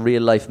actually a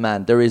real life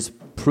man. There is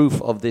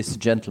proof of this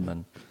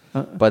gentleman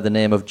by the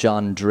name of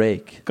John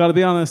Drake. Got to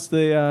be honest,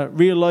 the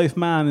real life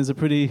man is a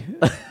pretty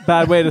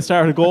bad way to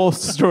start a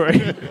ghost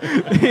story.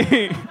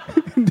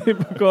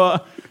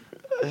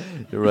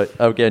 You're right.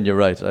 Again, you're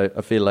right.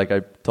 I feel like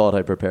I thought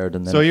I prepared,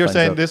 and then So you're finds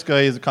saying out. this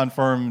guy is a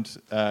confirmed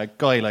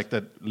guy, like,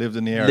 that lived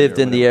in the area? Lived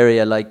or in the whatever?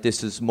 area, like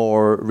this is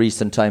more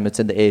recent time. It's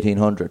in the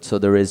 1800s, so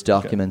there is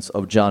documents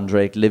of John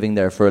Drake living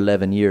there for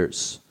 11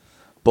 years.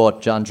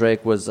 But John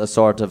Drake was a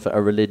sort of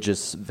a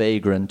religious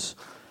vagrant,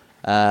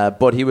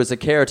 but he was a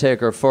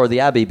caretaker for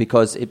the abbey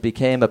because it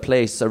became a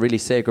really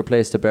sacred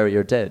place to bury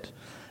your dead.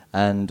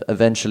 And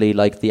eventually,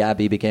 like, the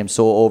abbey became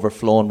so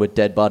overflown with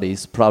dead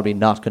bodies, probably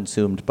not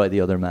consumed by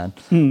the other man,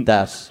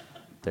 that,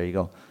 there you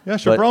go. Yeah,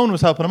 sure. But Brown was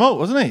helping him out,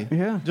 wasn't he?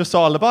 Yeah. Just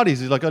saw all the bodies.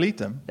 He's like, I'll eat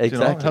them.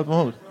 Exactly. Help him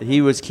out. He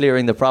was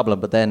clearing the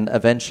problem, but then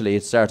eventually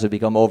it started to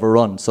become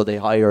overrun, so they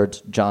hired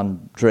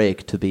John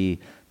Drake to be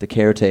the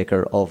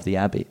caretaker of the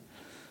abbey.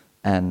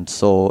 And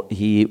so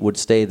he would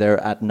stay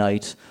there at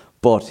night,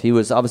 But he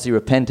was obviously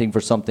repenting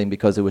for something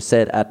because it was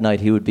said at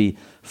night he would be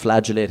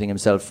flagellating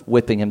himself,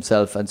 whipping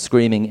himself, and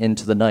screaming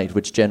into the night,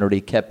 which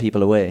generally kept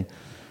people away.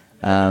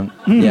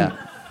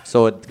 Yeah.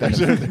 So it kind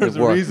of There's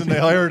a worked. reason they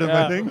hired him,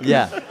 I think.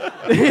 Yeah.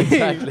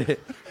 Exactly.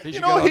 You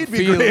know, he'd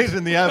be great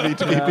in the Abbey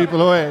to keep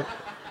people away.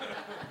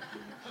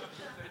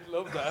 They'd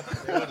love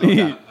that.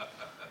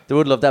 They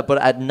would love that.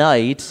 But at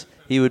night,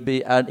 he would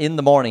be, and in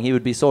the morning, he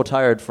would be so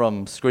tired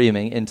from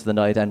screaming into the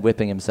night and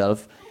whipping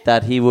himself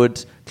that he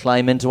would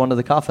climb into one of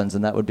the coffins,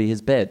 and that would be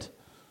his bed.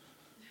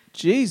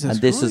 Jesus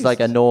And this is like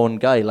a known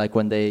guy. Like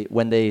when they,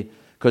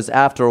 because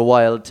after a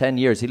while, 10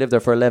 years, he lived there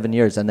for 11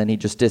 years, and then he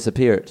just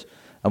disappeared.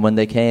 And when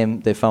they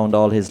came, they found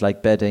all his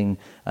like bedding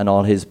and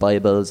all his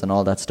Bibles and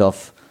all that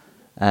stuff.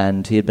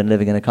 And he had been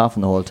living in a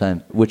coffin the whole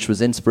time, which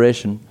was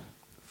inspiration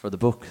for the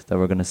book that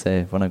we're going to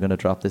say when I'm going to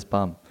drop this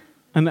bomb.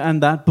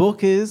 And that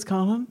book is,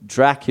 Colin?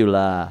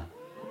 Dracula.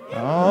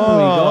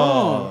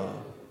 Oh.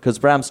 Because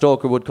Bram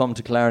Stoker would come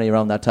to Killarney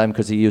around that time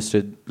because he used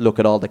to look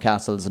at all the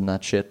castles and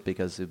that shit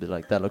because he'd be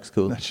like, that looks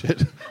cool. That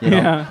shit. You know?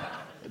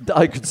 Yeah.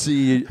 I could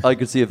see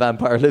a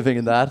vampire living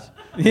in that.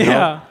 you know?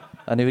 Yeah.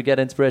 And he would get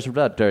inspiration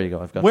from that. There you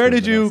go. I've got. Where two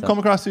did of you them come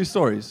across these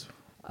stories?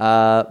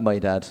 My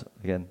dad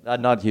again.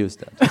 Not Hugh's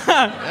dad.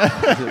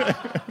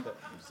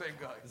 Same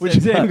guy. Which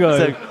is same guy.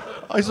 Same-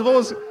 I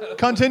suppose,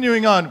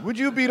 continuing on, would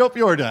you beat up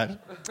your dad?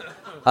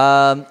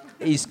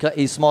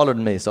 He's smaller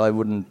than me,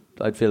 so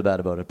I'd feel bad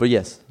about it. But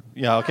yes.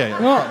 Yeah, okay.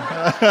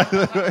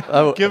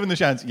 Oh. Given the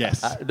chance,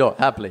 yes. No,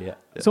 happily, yeah.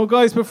 So,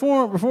 guys,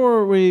 before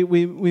we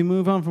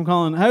move on from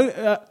Colin,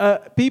 how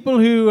people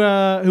who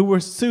were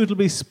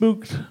suitably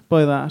spooked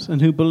by that and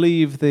who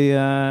believe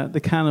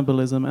the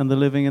cannibalism and the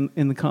living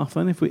in the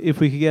coffin, if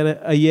we could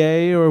get a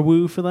yay or a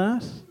woo for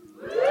that,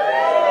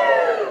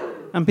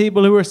 and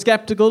people who are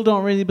skeptical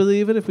don't really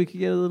believe it, if we could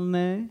get a little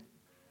nay.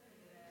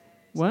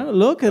 Well,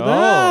 look at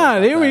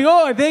that! Here we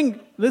go. I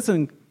think.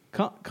 Listen.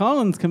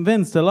 Colin's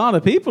convinced a lot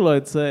of people,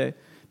 I'd say.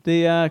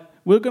 We're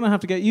going to have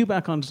to get you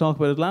back on to talk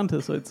about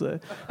Atlantis, I'd say.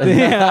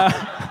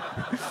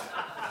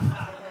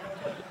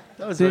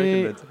 That was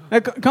very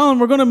convincing. Colin,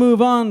 we're going to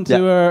move on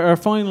to our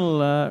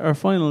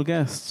final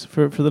guest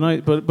for the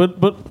night.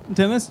 But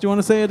Dennis, do you want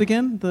to say it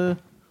again?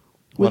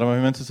 What am I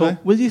meant to say?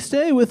 Will you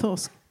stay with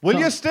us? Will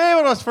you stay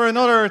with us for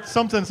another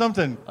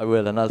something? I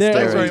will, and I'll There, stay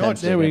Thanks very much.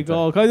 intensely There we again.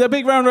 go. Guys, a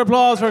big round of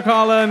applause for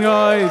Colin,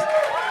 guys.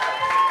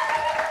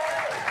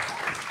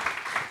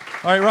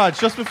 All right, Raj,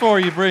 just before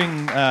you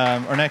bring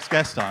our next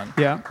guest on,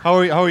 Yeah. how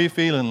are you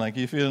feeling? Like, are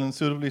you feeling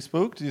suitably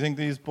spooked? Do you think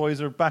these boys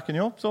are backing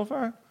you up so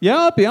far? Yeah,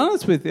 I'll be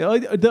honest with you.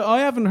 I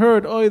haven't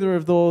heard either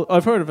of those.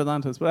 I've heard of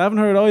Atlantis, but I haven't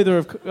heard either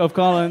of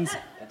Colin's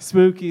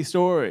spooky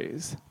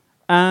stories.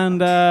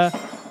 And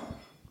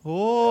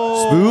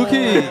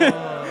Spooky.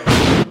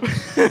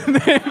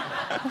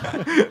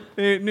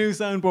 the new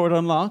soundboard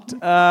unlocked.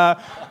 But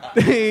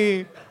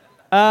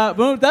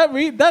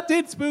that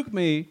did spook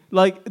me,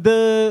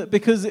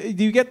 because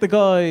you get the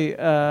guy,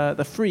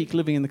 the freak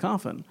living in the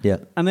coffin, Yeah.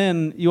 and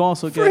then you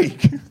also get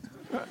Freak.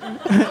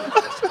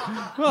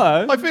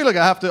 What? I feel like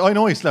I have to. I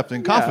know he slept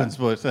in coffins,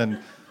 but then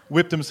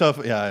whipped himself.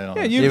 Yeah, I know.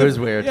 Yeah, He was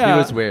weird. Yeah. He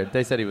was weird.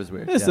 They said he was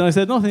weird. Listen, yeah. I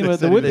said nothing about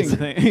the said whipping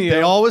they- thing. you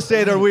They know. always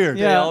say they're weird.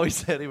 Yeah. They always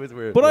said he was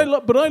weird. But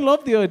yeah. I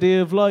love the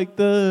idea of like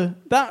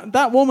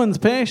that woman's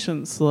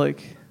patience,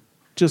 like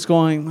just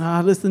going,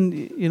 listen,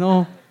 you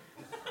know,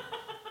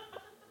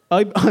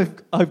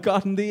 I've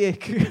gotten the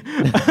ick.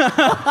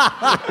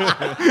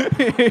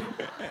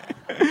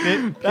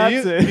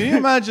 Can you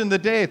imagine the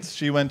dates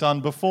she went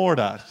on before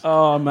that?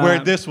 Oh man, Where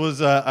this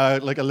was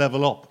like a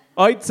level up.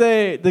 I'd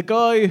say the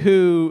guy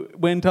who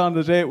went on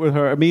the date with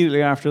her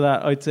immediately after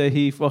that, I'd say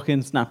he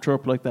fucking snapped her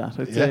up like that.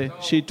 I'd say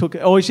she took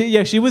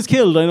it. she was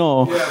killed, I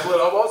know. Yeah, but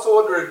I'm also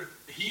wondering,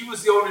 he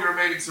was the only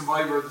remaining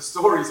survivor of the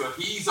story, so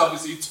he's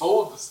obviously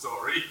told the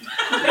story.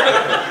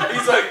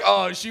 He's like,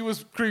 oh, she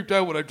was creeped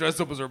out when I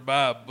dressed up as her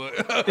mom, but...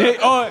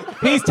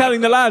 He's telling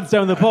the lads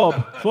down the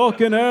pub,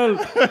 fucking hell.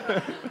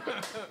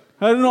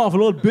 Had an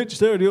awful old bitch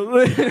there the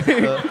other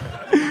day.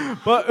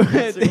 But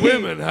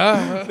Women,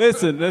 huh?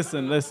 Listen.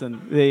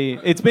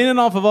 It's been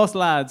enough of us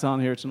lads on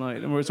here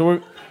tonight, and we're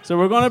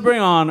going to bring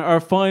on our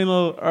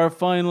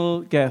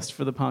final guest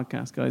for the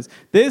podcast, guys.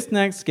 This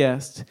next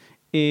guest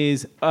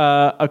is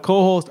a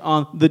co-host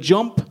on The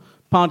Jump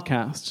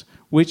podcast,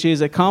 which is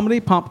a comedy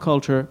pop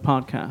culture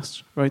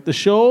podcast. Right, the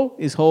show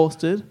is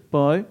hosted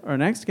by our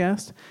next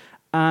guest,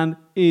 and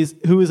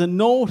who is a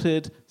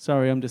noted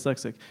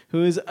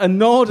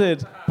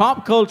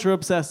pop culture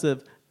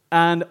obsessive.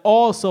 And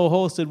also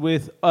hosted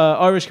with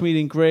Irish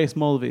comedian Grace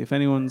Mulvey, if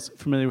anyone's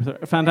familiar with her.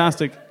 A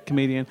fantastic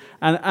comedian.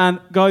 And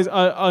guys,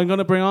 I'm going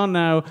to bring on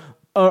now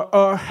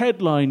our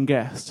headline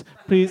guest.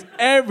 Please,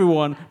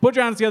 everyone, put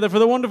your hands together for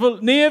the wonderful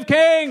Niamh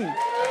King.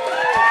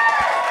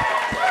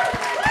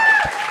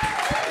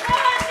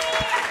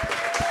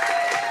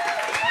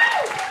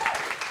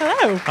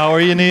 Hello. How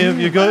are you, Niamh?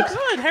 You good?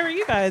 Good. How are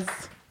you guys?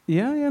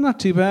 Yeah, not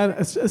too bad.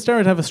 I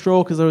started to have a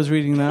stroke as I was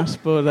reading that,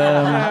 but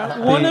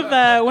one of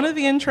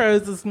the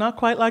intros is not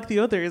quite like the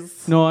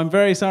others. No, I'm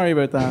very sorry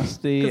about that.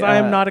 Because I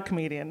am not a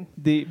comedian.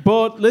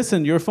 But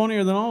listen, you're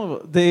funnier than all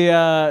of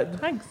us.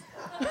 Thanks.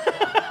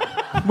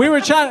 We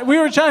were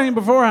chatting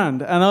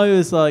beforehand, and I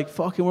was like,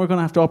 "Fucking, we're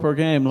gonna have to up our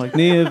game." Like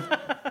Niamh,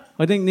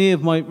 I think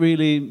Niamh might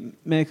really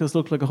make us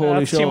look like a holy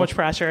That's show. too much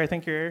pressure. I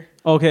think you're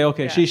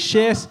okay. Yeah. She's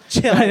shit.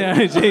 Chill.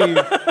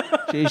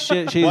 She's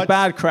shit. She's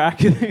bad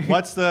crack.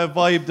 What's the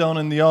vibe down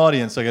in the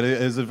audience? Like,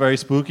 is it very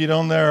spooky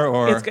down there,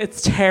 or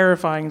It's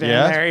terrifying down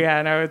Yeah? there.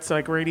 Yeah, no, it's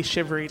like really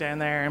shivery down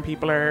there, and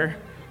people are.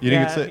 You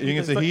think it's a heating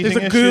There's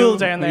a issue? ghoul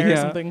down there or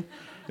Yeah. something.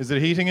 Is it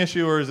a heating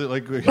issue, or is it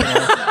like?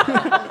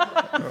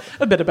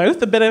 A bit of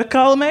both. A bit of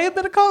column A, a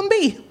bit of column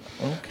B.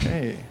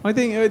 Okay. I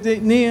think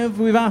Niamh,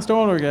 we've asked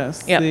all our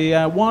guests.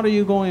 Yep. What are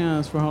you going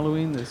as for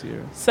Halloween this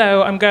year?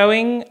 So I'm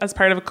going as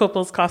part of a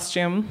couple's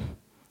costume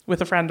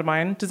with a friend of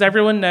mine. Does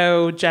everyone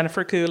know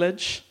Jennifer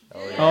Coolidge? Oh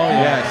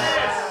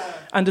yes.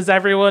 And does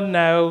everyone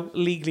know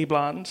Legally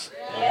Blonde?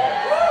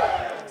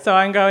 So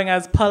I'm going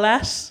as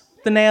Paulette,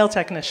 the nail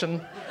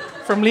technician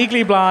from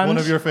Legally Blonde. One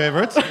of your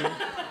favourites.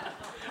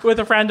 With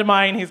a friend of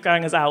mine, he's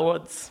going as Al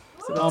Woods.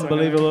 So that's what I'm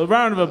Unbelievable.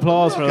 Round of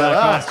applause for that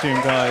costume,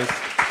 guys.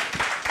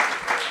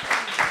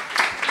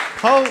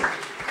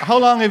 How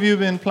long have you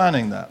been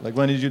planning that? Like,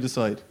 when did you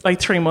decide? like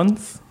 3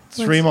 months.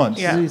 3 months.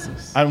 Yeah.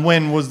 Jesus. And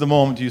when was the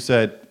moment you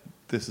said,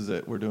 "This is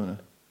it, we're doing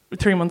it"?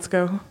 3 months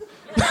ago.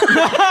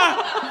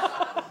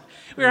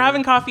 We were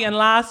having coffee, and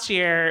last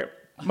year,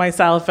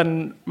 myself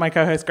and my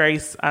co-host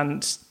Grace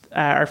and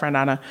our friend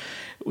Anna,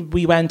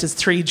 we went as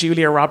 3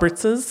 Julia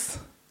Robertses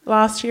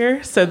last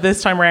year. So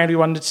this time around, we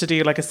wanted to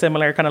do like a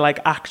similar kind of like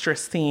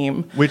actress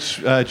theme. Which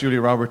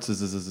Julia Roberts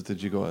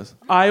did you go as?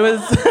 I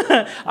was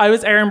I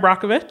was Erin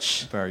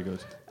Brockovich, Very good.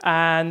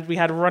 and we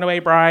had Runaway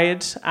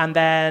Bride, and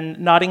then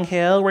Notting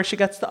Hill, where she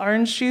gets the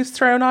orange juice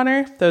thrown on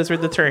her. Those were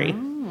the 3.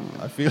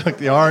 I feel like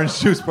the orange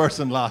juice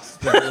person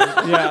lost.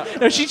 Yeah.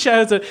 No, she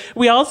chose it.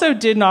 We also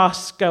did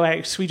not go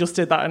out. We just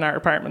did that in our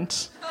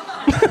apartment.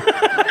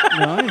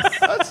 Nice.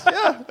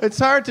 It's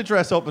hard to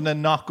dress up and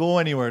then not go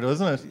anywhere,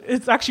 doesn't it?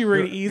 It's actually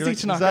really You're easy like,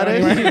 to not "Is go that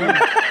it?" anywhere.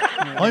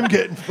 I'm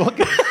getting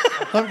fucking.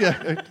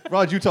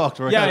 Rod, you talk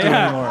to her. I can't do it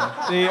anymore.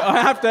 See,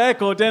 I have to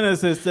echo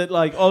Dennis is that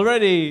like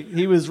already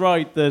he was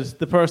right that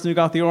the person who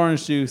got the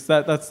orange juice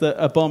that's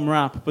a bum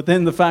rap, but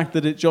then the fact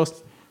that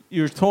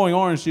you're throwing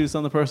orange juice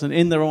on the person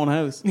in their own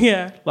house,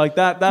 Yeah. like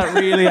that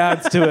really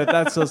adds to it.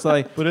 That's just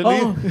like, But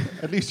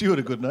at least you had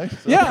a good night.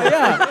 So.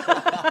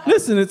 yeah.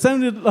 Listen, it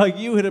sounded like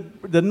you had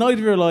the night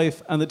of your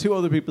life, and the 2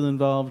 other people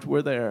involved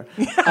were there.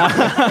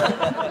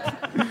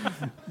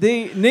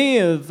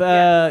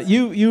 Niamh,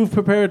 you've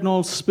prepared an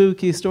old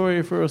spooky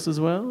story for us as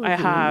well. I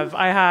have.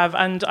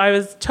 And I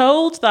was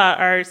told that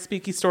our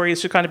spooky stories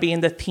should kind of be in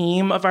the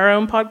theme of our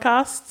own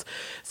podcasts.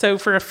 So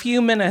for a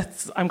few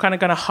minutes, I'm kind of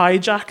going to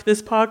hijack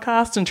this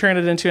podcast and turn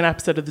it into an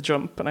episode of The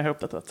Jump, and I hope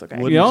that that's okay.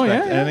 Wouldn't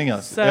expect anything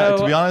else. So-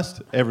 to be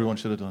honest, everyone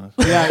should have done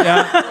it.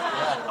 Yeah.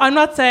 I'm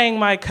not saying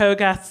my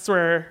co-guests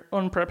were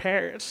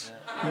unprepared.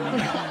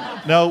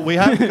 No, we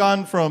haven't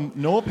gone from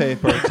no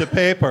paper to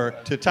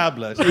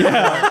tablet.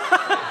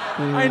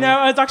 I know.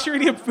 I was actually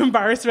really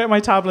embarrassed about my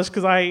tablet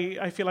because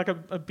I feel like a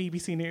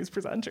BBC News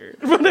presenter.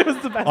 But it was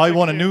the best. I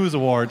won a news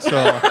award, so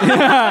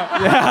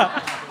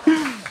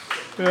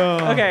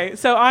Okay,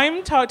 so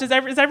is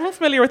everyone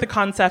familiar with the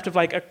concept of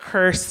like a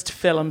cursed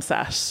film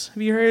set?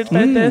 Have you heard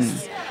about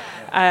this?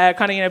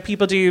 Kind of,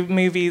 people do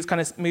movies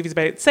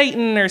about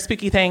Satan or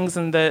spooky things,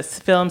 and the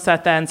film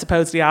set then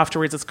supposedly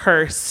afterwards is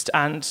cursed,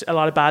 and a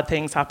lot of bad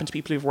things happen to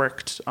people who've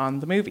worked on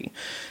the movie.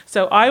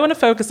 So I want to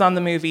focus on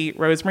the movie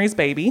Rosemary's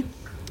Baby,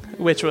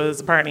 which was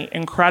apparently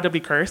incredibly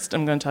cursed.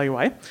 I'm going to tell you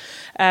why.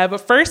 But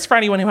first, for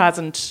anyone who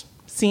hasn't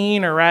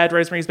seen or read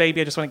Rosemary's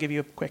Baby, I just want to give you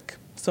a quick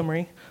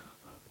summary.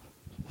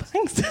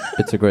 Thanks.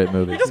 It's a great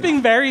movie. You're just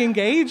being very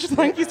engaged.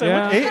 Thank you so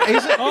much.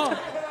 is it?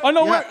 I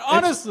know. Yeah,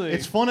 Honestly,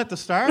 it's fun at the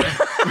start.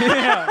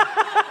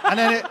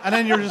 And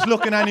then you're just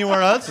looking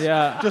anywhere else.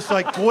 Yeah. Just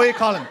like, go away,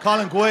 Colin,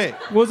 go away.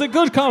 was it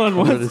good, Colin?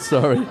 Really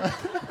sorry.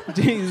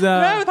 Jeez,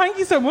 No, thank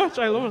you so much.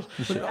 I love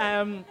it.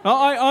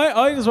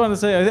 I just want to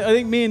say, I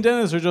think me and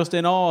Dennis are just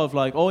in awe of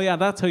like, oh yeah,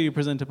 that's how you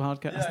present a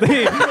podcast.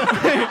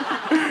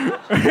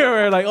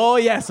 We're like, oh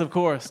yes, of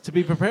course, to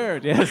be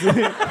prepared. Yes.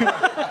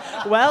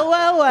 Well.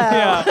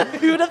 Yeah.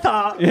 Who'd have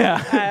thought?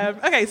 Yeah.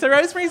 Okay, so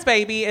Rosemary's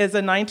Baby is a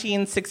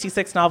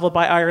 1966 novel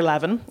by Ira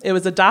Levin. It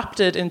was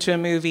adapted into a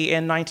movie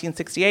in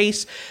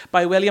 1968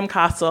 by William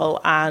Castle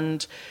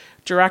and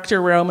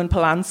director Roman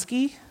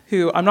Polanski,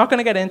 who I'm not going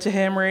to get into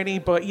him really,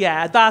 but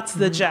yeah, that's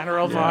the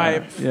general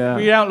vibe. Yeah.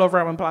 We don't love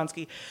Roman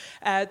Polanski.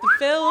 The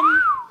film...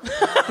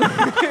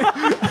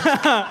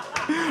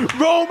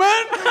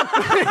 Roman,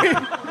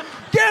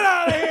 get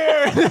out of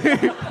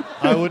here!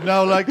 I would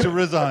now like to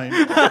resign.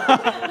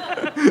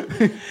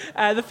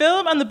 The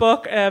film and the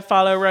book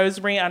follow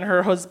Rosemary and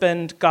her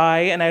husband, Guy,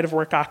 an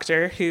out-of-work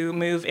actor, who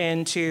move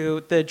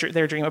into their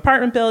dream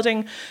apartment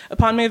building.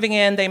 Upon moving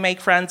in, they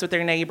make friends with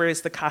their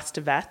neighbours, the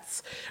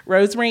Castavets.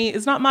 Rosemary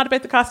is not mad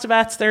about the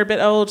Castavets. They're a bit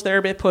old, they're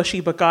a bit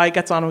pushy, but Guy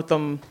gets on with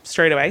them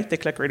straight away. They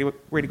click really,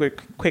 really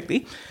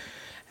quickly.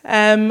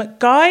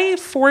 Guy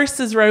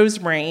forces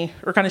Rosemary,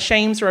 or kind of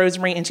shames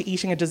Rosemary, into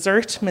eating a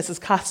dessert Mrs.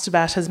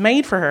 Castavet has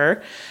made for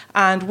her.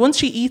 And once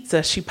she eats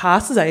it, she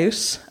passes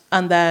out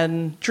and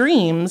then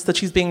dreams that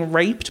she's being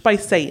raped by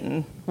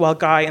Satan while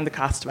Guy and the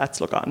Castavets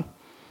look on.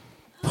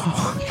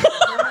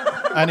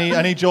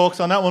 Any jokes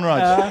on that one,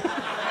 Raj?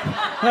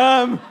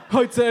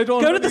 I'd say I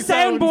don't Go to the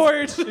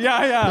soundboard.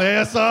 Yeah. Play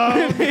a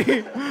song.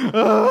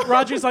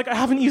 Roger's like, I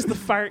haven't used the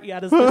fart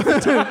yet. Is this the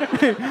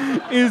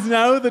time? Is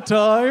now the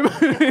time?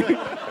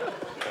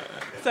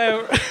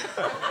 So,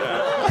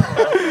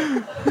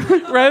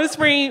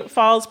 Rosemary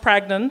falls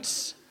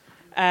pregnant.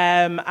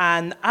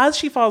 And as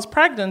she falls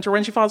pregnant, or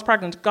when she falls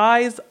pregnant,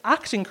 Guy's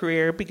acting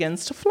career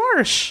begins to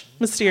flourish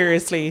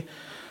mysteriously.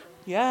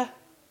 Yeah.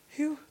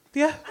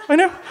 Yeah, I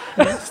know.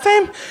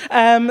 Same.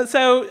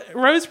 So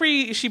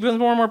Rosemary, she becomes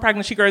more and more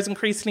pregnant. She grows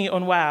increasingly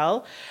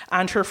unwell.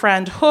 And her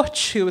friend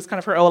Hutch, who was kind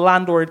of her old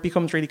landlord,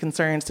 becomes really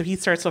concerned. So he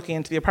starts looking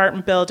into the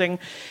apartment building.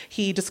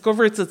 He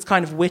discovers its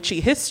kind of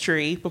witchy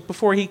history. But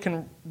before he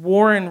can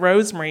warn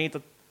Rosemary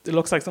that it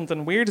looks like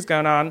something weird is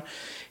going on,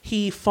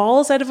 he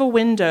falls out of a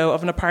window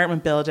of an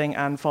apartment building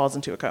and falls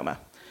into a coma.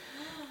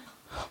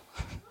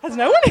 Has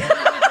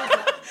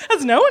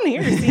no one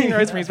here seen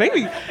Rosemary's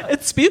Baby?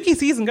 It's spooky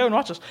season. Go and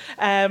watch it.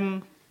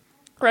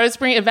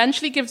 Rosemary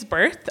eventually gives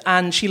birth,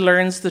 and she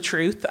learns the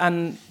truth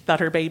and that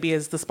her baby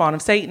is the spawn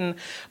of Satan.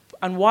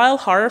 And while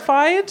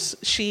horrified,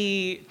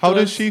 she... How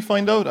did she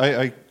find out?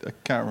 I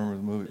can't remember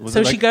the movie.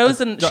 So she goes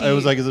and... It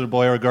was like, is it a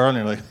boy or a girl? And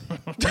you're like...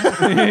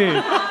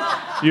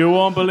 You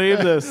won't believe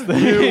this.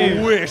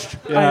 You wished.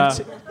 Yeah.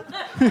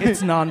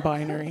 It's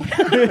non-binary.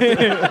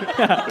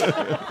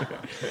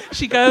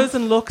 She goes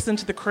and looks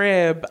into the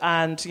crib,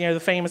 and the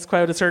famous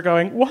quote is her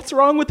going, "What's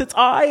wrong with its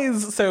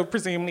eyes?" So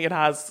presumably it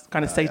has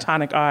kind of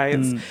satanic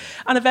eyes.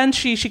 And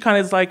eventually she kind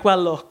of is like,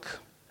 well, look,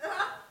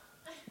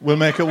 we'll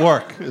make it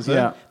work, is it?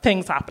 Yeah.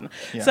 things happen.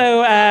 Yeah.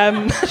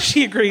 So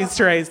she agrees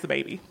to raise the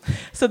baby.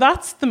 So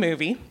that's the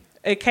movie.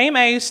 It came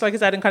out, like I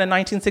said, in kind of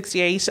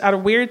 1968 at a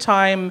weird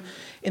time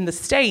in the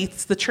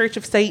States. The Church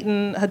of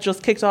Satan had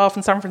just kicked off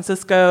in San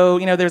Francisco.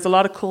 There's a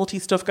lot of culty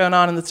stuff going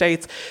on in the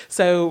States.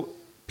 So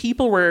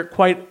people were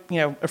quite,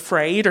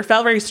 afraid or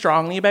felt very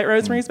strongly about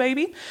Rosemary's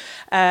Baby.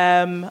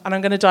 And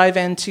I'm going to dive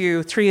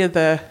into 3 of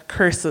the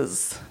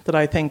curses that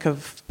I think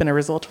have been a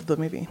result of the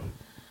movie.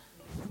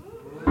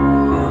 I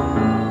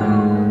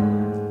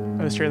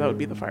was sure that would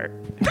be the fart.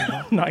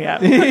 Not yet.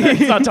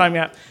 It's not time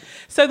yet.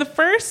 So the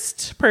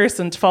first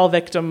person to fall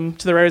victim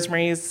to the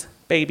Rosemary's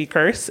Baby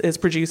curse is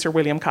producer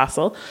William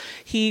Castle.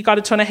 He got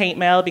a ton of hate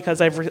mail because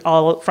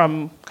all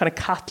from kind of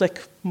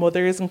Catholic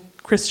mothers and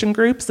Christian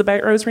groups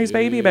about Rosemary's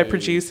Baby, about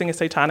producing a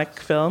satanic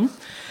film.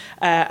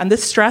 And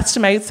this stressed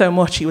him out so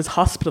much he was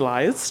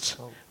hospitalized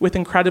with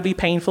incredibly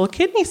painful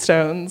kidney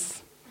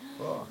stones.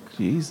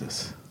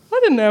 Jesus. I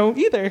didn't know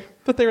either,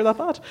 but they were that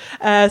bad.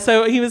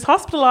 So he was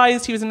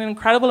hospitalized, he was in an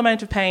incredible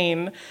amount of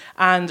pain,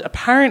 and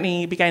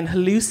apparently began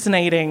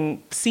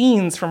hallucinating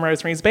scenes from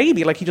Rosemary's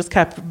Baby. Like, he just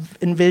kept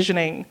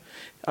envisioning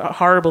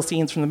horrible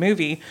scenes from the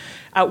movie.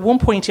 At one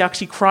point, he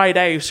actually cried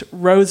out,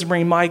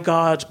 "Rosemary, my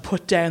God,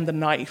 put down the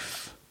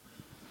knife."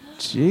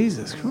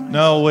 Jesus Christ.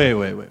 No, wait.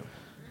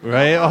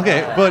 Right?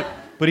 Okay,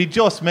 but he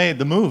just made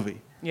the movie.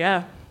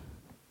 Yeah.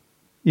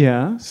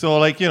 Yeah. So,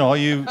 like, you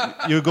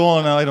go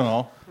on, I don't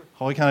know.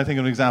 Why can't I think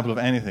of an example of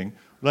anything?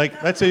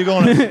 Like, let's say you're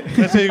going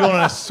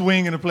on a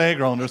swing in a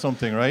playground or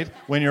something, right?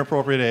 When you're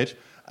appropriate age,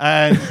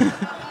 and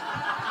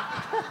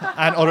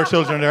other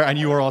children are there, and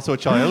you are also a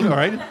child, all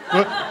right?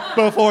 But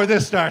before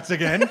this starts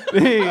again,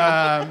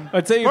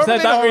 I'd say you've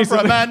said that for a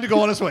recently. man to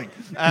go on a swing.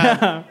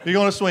 You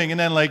go on a swing, and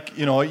then, like,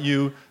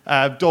 you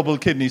have double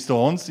kidney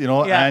stones,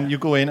 Yeah. and you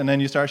go in, and then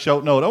you start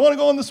shouting out, "I want to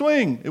go on the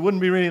swing." It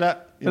wouldn't be really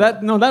that.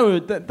 That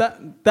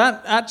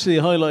actually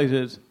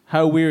highlighted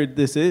how weird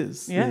this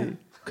is. Yeah.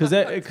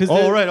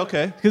 Right,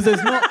 okay. Because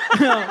there's no.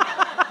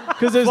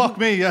 Because there's Fuck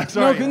me, yeah,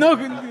 sorry. No,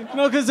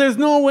 because there's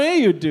no way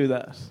you'd do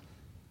that.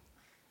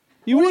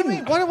 You What do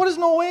wouldn't. you mean? What does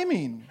no way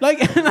mean?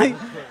 Like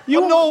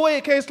you. No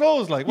way, case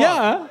closed. Like, what?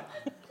 Yeah.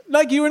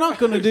 Like, you were not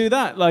going to do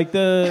that. Like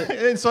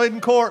Inside in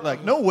court,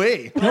 like, no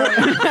way.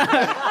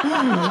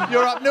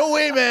 You're up, no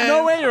way, man.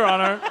 No way, Your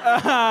Honor.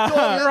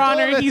 Your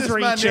Honor, he's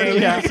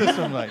reaching. Yeah.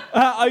 System, like.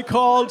 I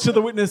called to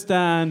the witness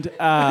stand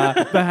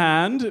the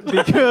hand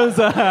because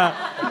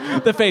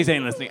the face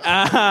ain't listening.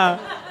 I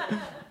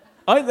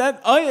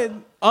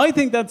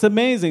think that's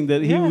amazing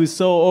that he was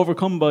so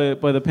overcome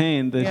by the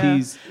pain that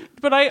he's.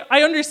 But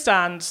I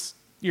understand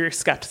your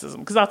skepticism,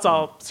 because that's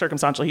all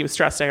circumstantial. He was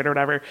stressed out or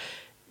whatever.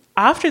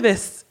 After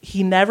this,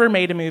 he never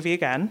made a movie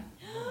again.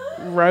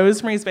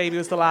 Rosemary's Baby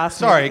was the last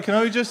Sorry,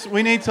 movie.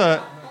 we need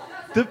to...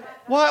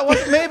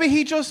 What, maybe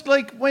he just,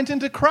 like, went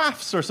into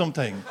crafts or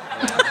something.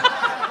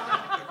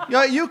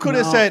 Yeah, you could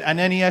have said, and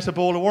then he ate a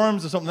bowl of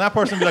worms or something. That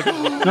person would be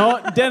like,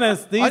 No,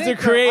 Dennis, these I are think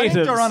creatives.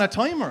 they're on a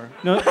timer.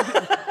 No,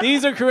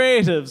 these are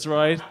creatives,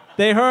 right?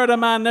 They heard a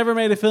man never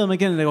made a film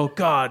again, and they go,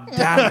 God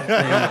damn it.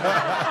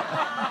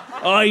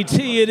 IT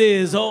it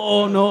is.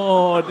 Oh,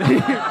 no.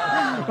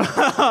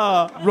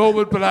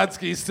 Roman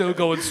Polanski's still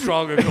going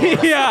strong. Of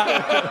course.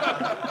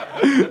 Yeah.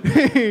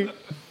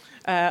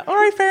 All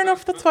right, fair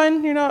enough. That's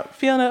fine. You're not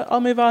feeling it.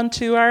 I'll move on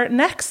to our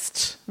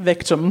next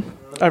victim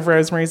of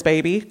Rosemary's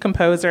Baby,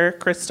 composer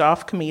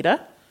Christoph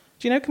Komeda.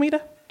 Do you know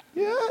Komeda?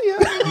 Yeah.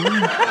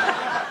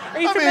 Are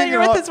you familiar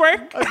with his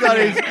work? I've got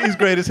his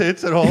greatest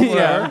hits at home.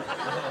 Yeah.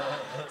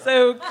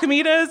 So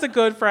Komeda is a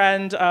good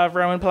friend of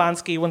Roman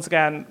Polanski. Once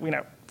again, we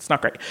know it's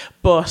not great.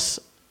 But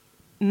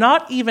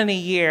not even a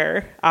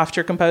year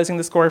after composing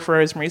the score for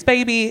Rosemary's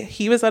Baby,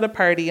 he was at a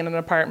party in an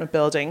apartment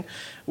building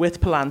with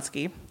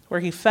Polanski, where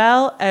he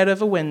fell out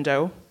of a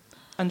window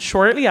and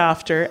shortly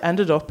after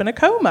ended up in a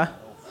coma.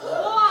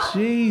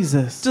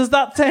 Jesus. Does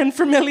that sound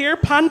familiar,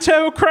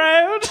 Panto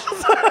crowd?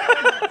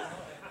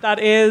 That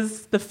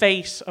is the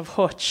fate of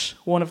Hutch,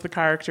 one of the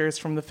characters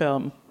from the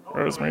film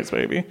Rosemary's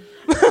Baby.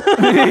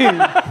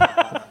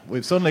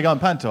 We've suddenly gone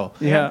panto.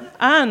 Yeah.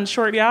 And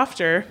shortly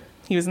after,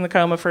 he was in the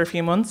coma for a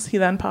few months. He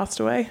then passed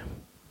away.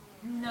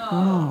 No.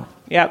 Oh.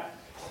 Yep.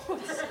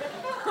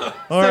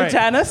 All right.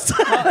 Dennis,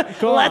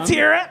 let's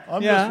hear it.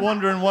 I'm Yeah. just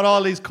wondering what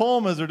all these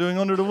comas are doing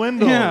under the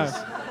windows.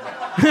 Yeah.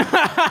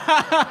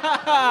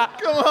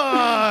 Come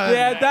on.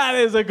 Yeah, that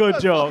is a good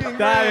joke. Fucking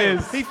That great.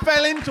 is. He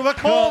fell into a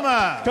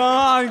coma. Come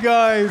on,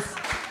 guys.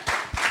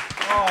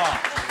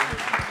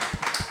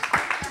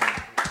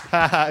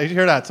 Did you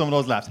hear that? Some of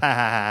those laughs. Ha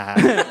ha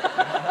ha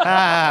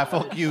ha.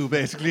 Fuck you,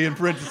 basically, in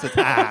parentheses.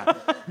 Ha.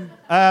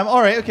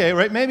 All right, okay,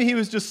 right. Maybe he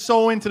was just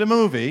so into the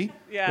movie,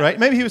 Yeah. right?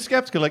 Maybe he was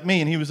skeptical like me,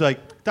 and he was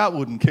like, "That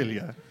wouldn't kill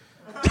you."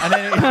 And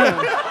then,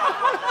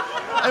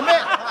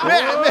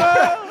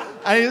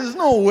 and there's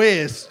no way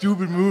a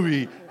stupid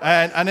movie.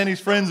 And then his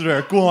friends are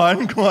there. Go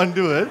on,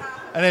 do it.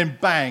 And then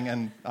bang,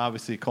 and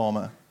obviously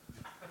coma.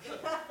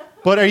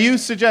 But are you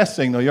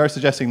suggesting, though? You're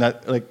suggesting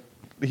that like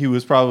he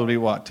was probably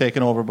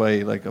taken over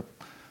by like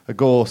a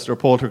ghost or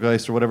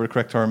poltergeist or whatever the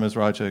correct term is,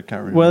 Raj? I can't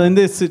remember. Well, in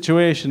this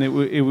situation, it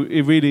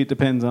really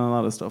depends on a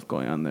lot of stuff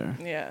going on there.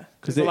 Yeah,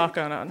 there's a lot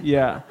going on.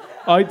 Yeah,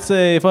 I'd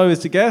say if I was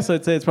to guess,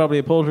 I'd say it's probably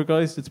a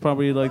poltergeist. It's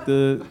probably like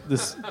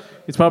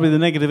it's probably the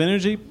negative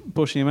energy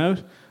pushing him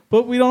out.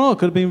 But we don't know. It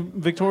could have been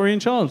Victorian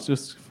child.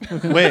 Just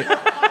Wait.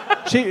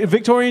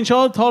 Victorian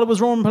child thought it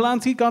was Roman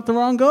Polanski, got the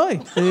wrong guy.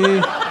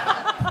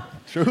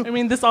 True. I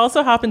mean, this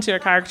also happened to a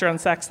character on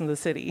Sex and the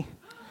City,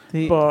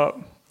 They- but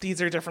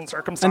these are different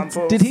circumstances.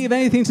 and did he have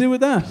anything to do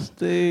with that?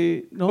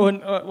 No.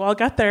 Well, I'll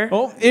get there.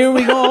 Oh, here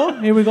we go.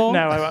 Here we go.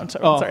 No, I won't.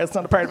 I'm Oh. sorry, it's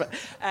not a part of it.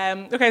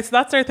 Okay, so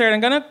that's our third.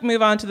 I'm going to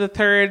move on to the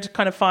third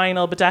kind of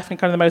final, but definitely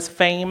kind of the most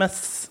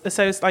famous,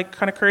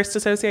 kind of cursed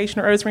association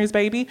of Rosemary's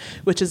Baby,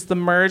 which is the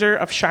murder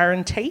of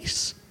Sharon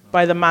Tate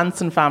by the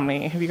Manson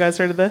family. Have you guys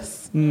heard of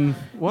this?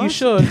 What? You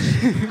should,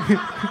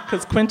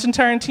 because Quentin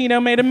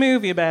Tarantino made a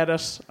movie about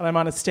it, and I'm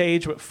on a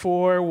stage with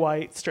 4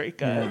 white straight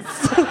guys.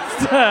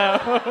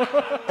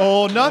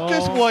 Oh, not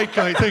this white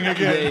guy thing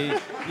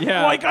again.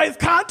 Yeah. White guys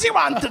can't do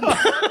anything.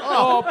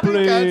 Oh, You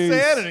please. can't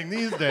say anything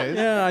these days.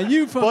 Yeah,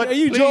 But are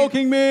you please-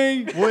 joking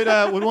me?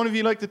 Would one of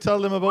you like to tell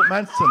them about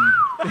Manson?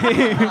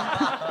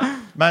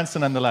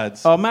 Manson and the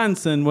lads. Oh,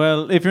 Manson.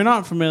 Well, if you're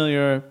not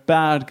familiar,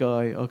 bad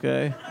guy.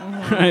 Okay,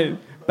 right,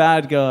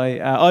 bad guy.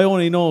 I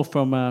only know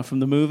from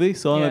the movie,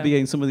 so I might Yeah. be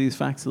getting some of these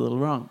facts a little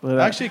wrong. But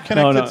Actually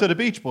connected no. to the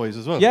Beach Boys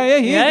as well. Yeah.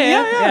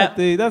 Yeah.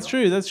 That's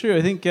true.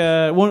 I think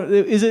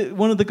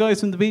one of the guys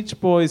from the Beach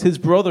Boys, his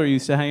brother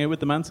used to hang out with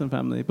the Manson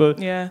family. But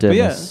Yeah. But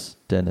yeah.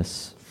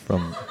 Dennis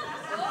from.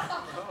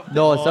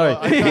 No, sorry.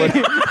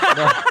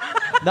 No,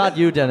 not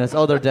you, Dennis.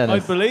 Other I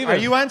Dennis. believe it. Are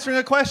you answering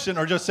a question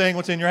or just saying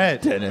what's in your head?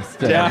 Dennis.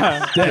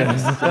 Yeah,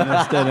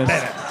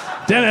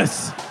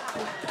 Dennis.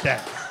 Yeah.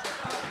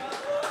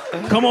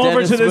 Come over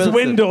Dennis to this Wilson.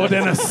 window,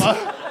 Dennis.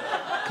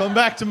 Come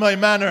back to my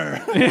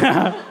manor.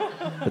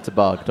 It's a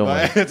bog. Don't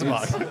worry. It's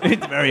Mark.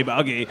 It's very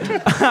buggy.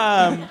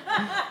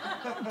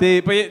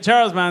 But yeah,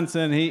 Charles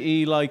Manson,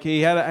 he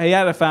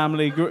had a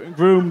family,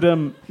 groomed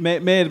them,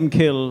 made them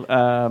kill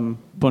a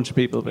bunch of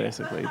people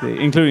basically,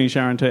 including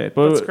Sharon Tate.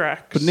 But, That's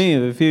correct. But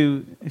Niamh, if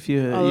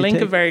you I'll you link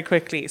take- it very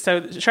quickly.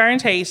 So Sharon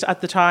Tate,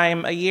 at the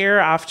time, a year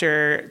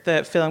after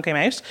the film came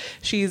out,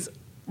 she's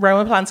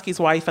Roman Polanski's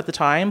wife at the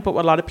time, but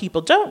what a lot of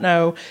people don't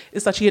know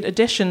is that she had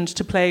auditioned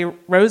to play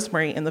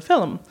Rosemary in the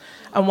film.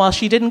 And while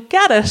she didn't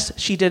get it,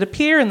 she did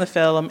appear in the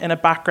film in a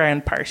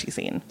background party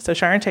scene. So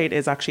Sharon Tate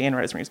is actually in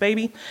Rosemary's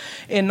Baby.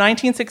 In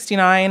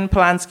 1969,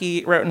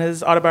 Polanski wrote in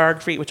his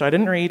autobiography, which I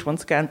didn't read,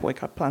 once again,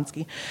 boycott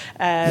Polanski,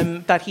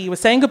 that he was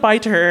saying goodbye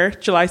to her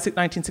July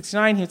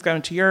 1969. He was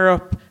going to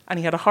Europe, and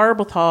he had a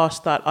horrible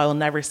thought that I'll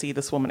never see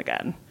this woman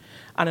again.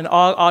 And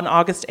on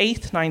August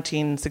 8th,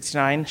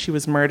 1969, she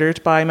was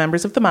murdered by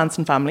members of the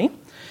Manson family,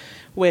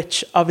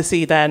 which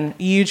obviously then,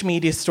 huge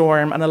media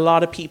storm, and a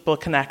lot of people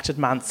connected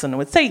Manson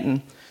with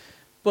Satan.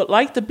 But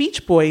like the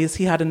Beach Boys,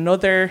 he had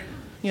another,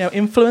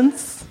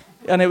 influence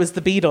And it was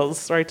the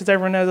Beatles, right? Does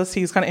everyone know this?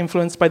 He was kind of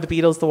influenced by the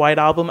Beatles, the White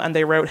Album, and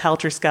they wrote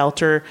Helter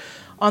Skelter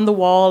on the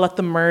wall at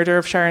the murder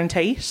of Sharon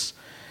Tate.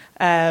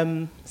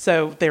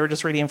 So they were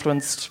just really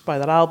influenced by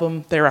that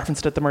album. They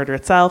referenced it at the murder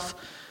itself.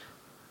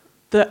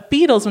 The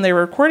Beatles, when they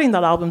were recording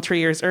that album 3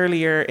 years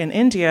earlier in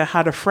India,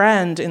 had a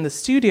friend in the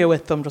studio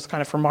with them just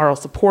kind of for moral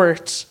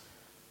support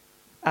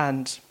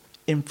and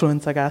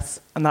influence, I guess.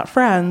 And that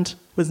friend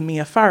was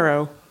Mia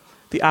Farrow,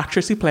 the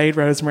actress who played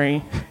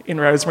Rosemary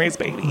in Rosemary's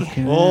Baby.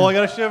 Okay. Oh, I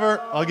got a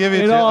shiver. I'll give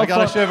you two. I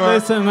got a shiver.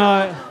 Listen,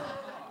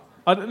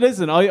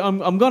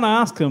 I'm going to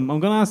ask him. I'm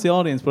going to ask the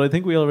audience, but I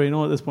think we already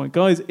know at this point.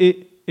 Guys,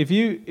 if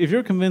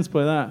you're convinced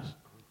by that,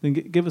 then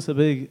give us a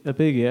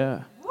big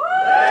yeah.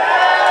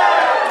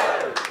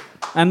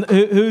 And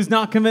who's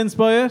not convinced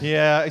by it?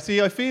 Yeah,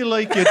 see, I feel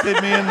like you did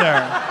me in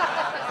there.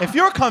 If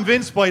you're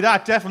convinced by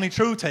that definitely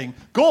true thing,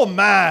 go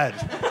mad.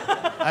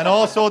 And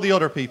also the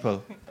other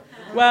people.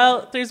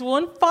 Well, there's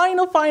one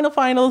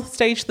final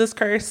stage to this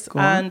curse,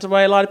 and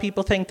why a lot of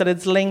people think that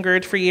it's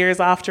lingered for years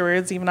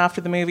afterwards, even after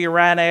the movie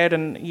ran out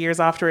and years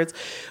afterwards.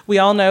 We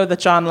all know that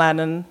John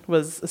Lennon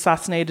was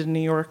assassinated in New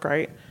York,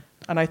 right?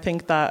 And I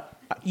think that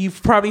you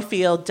probably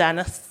feel,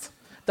 Dennis,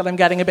 that I'm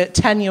getting a bit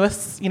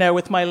tenuous,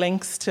 with my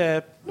links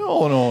to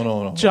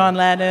No. John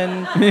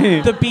Lennon,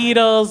 the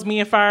Beatles,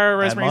 Mia Farrow,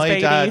 Rosemary's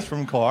Baby. My dad's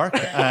from Cork,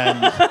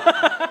 and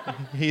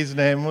his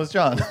name was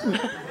John.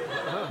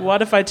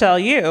 What if I tell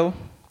you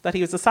that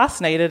he was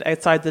assassinated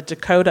outside the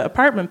Dakota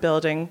apartment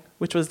building,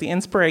 which was the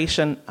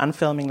inspiration and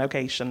filming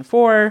location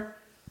for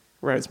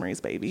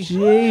Rosemary's Baby?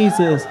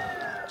 Jesus. Do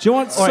you know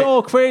what's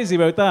so crazy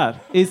about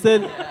that? Is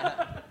that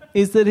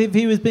if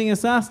he was being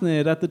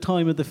assassinated at the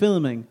time of the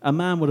filming, a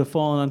man would have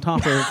fallen on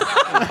top of...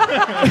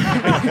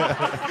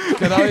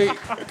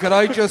 Can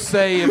I just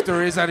say, if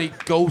there is any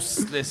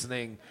ghosts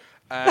listening,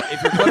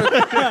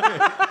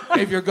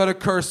 if you're gonna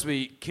curse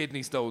me,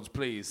 kidney stones,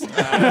 please.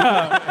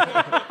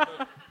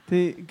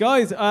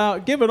 Guys,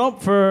 give it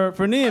up for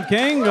Niamh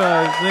King,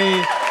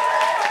 guys.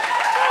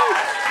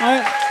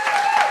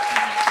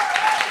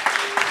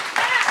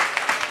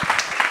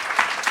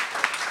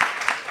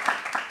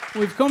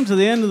 We've come to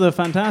the end of the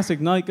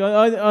fantastic night.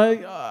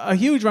 A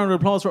huge round of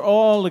applause for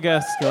all the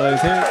guests,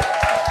 guys.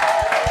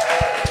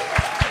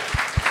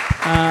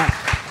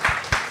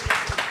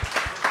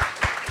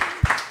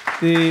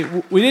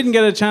 We didn't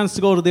get a chance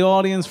to go to the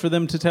audience for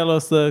them to tell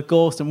us the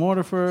ghost in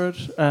Waterford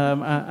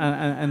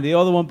and the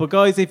other one. But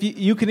guys, if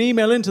you can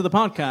email into the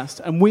podcast,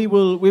 and we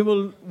will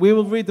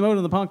read them out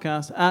on the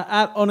podcast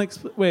at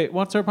Wait,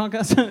 what's our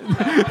podcast?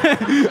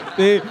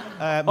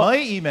 My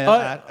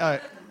email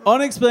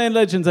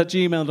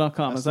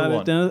unexplainedlegends@gmail.com. Is that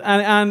it, Dennis?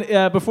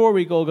 And before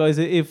we go, guys,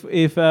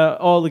 if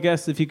all the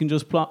guests, if you can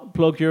just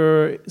plug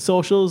your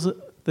socials,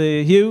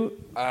 Hugh.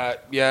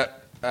 Instagram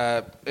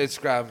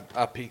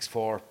at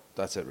Peaks4.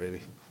 That's it,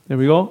 really. There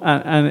we go.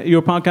 And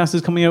your podcast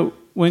is coming out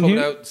when? Coming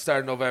out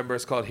start of November.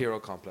 It's called Hero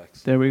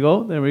Complex. There we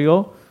go.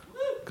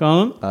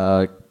 Colin.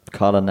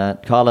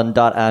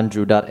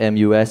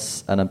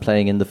 Colin.andrew.mus, and I'm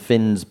playing in the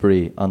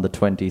Finsbury on the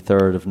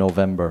 23rd of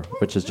November,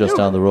 which is just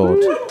down the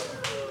road.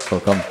 So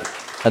come.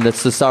 And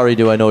it's the Sorry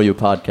Do I Know You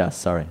podcast.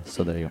 Sorry.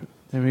 So there you go.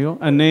 There we go.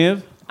 And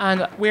Niamh?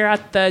 And we're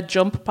at the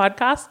Jump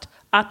Podcast,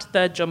 at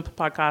the Jump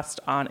Podcast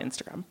on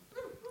Instagram.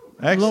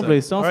 Excellent. Lovely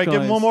stuff, all right, guys.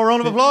 give him one more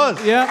round of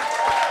applause. Yeah.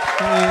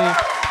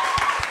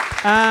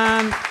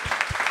 And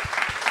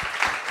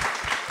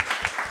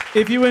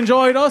if you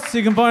enjoyed us,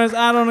 you can find us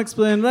at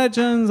Unexplained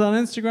Legends on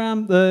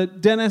Instagram.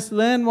 Dennis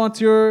Len,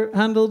 what's your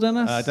handle,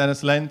 Dennis?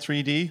 Dennis Len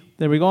 3D.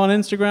 There we go on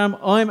Instagram.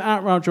 I'm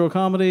at Roger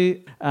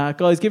Comedy.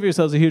 Guys, give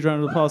yourselves a huge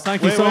round of applause.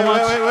 Thank you so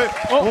much. Wait.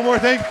 Oh. One more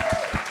thing.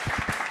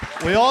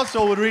 We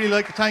also would really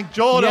like to thank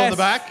Joe down the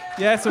back.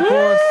 Yes, of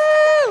course.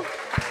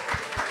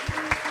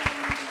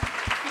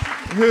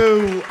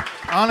 Who,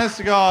 honest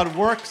to God,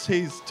 works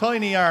his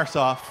tiny arse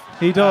off.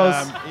 He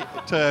does.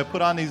 To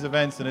put on these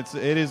events, and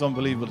it is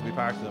unbelievable to be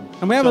part of them.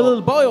 And we have a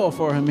little bio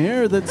for him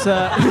here that's...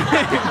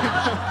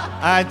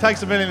 And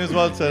thanks a million as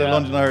well to the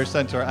London Irish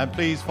Centre. And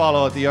please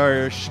follow the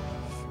Irish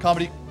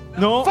Comedy...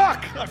 No.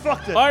 Fuck! I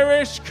fucked it.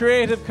 Irish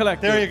Creative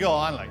Collective. There you go,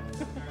 online.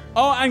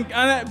 Oh, and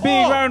a big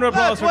round of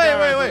applause for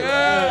Gareth. Wait.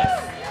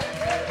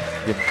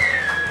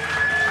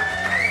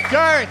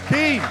 Gareth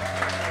Keane.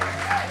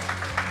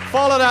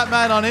 Follow that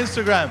man on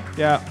Instagram.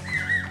 Yeah.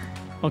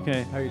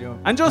 Okay. How you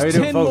doing? And just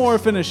 10 more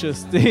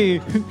finishes.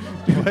 Wait.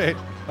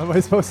 Am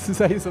I supposed to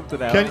say something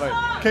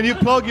now? Can you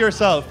plug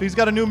yourself? He's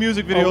got a new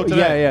music video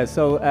today. Yeah.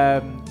 So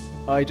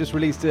I just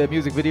released a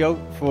music video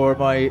for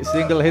my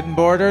single Hidden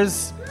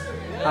Borders.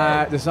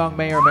 The song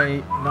may or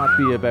may not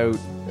be about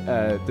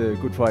the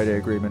Good Friday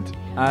Agreement.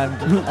 And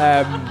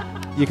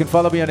you can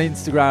follow me on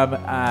Instagram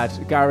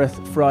at Gareth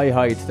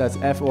Freiheit. That's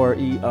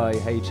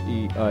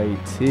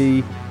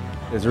Freiheit.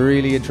 There's a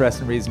really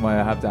interesting reason why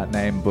I have that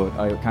name, but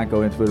I can't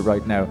go into it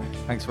right now.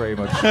 Thanks very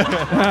much.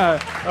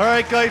 All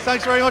right, guys.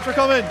 Thanks very much for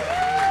coming.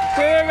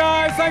 See you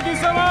guys. Thank you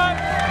so much.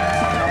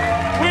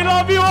 We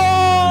love you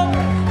all.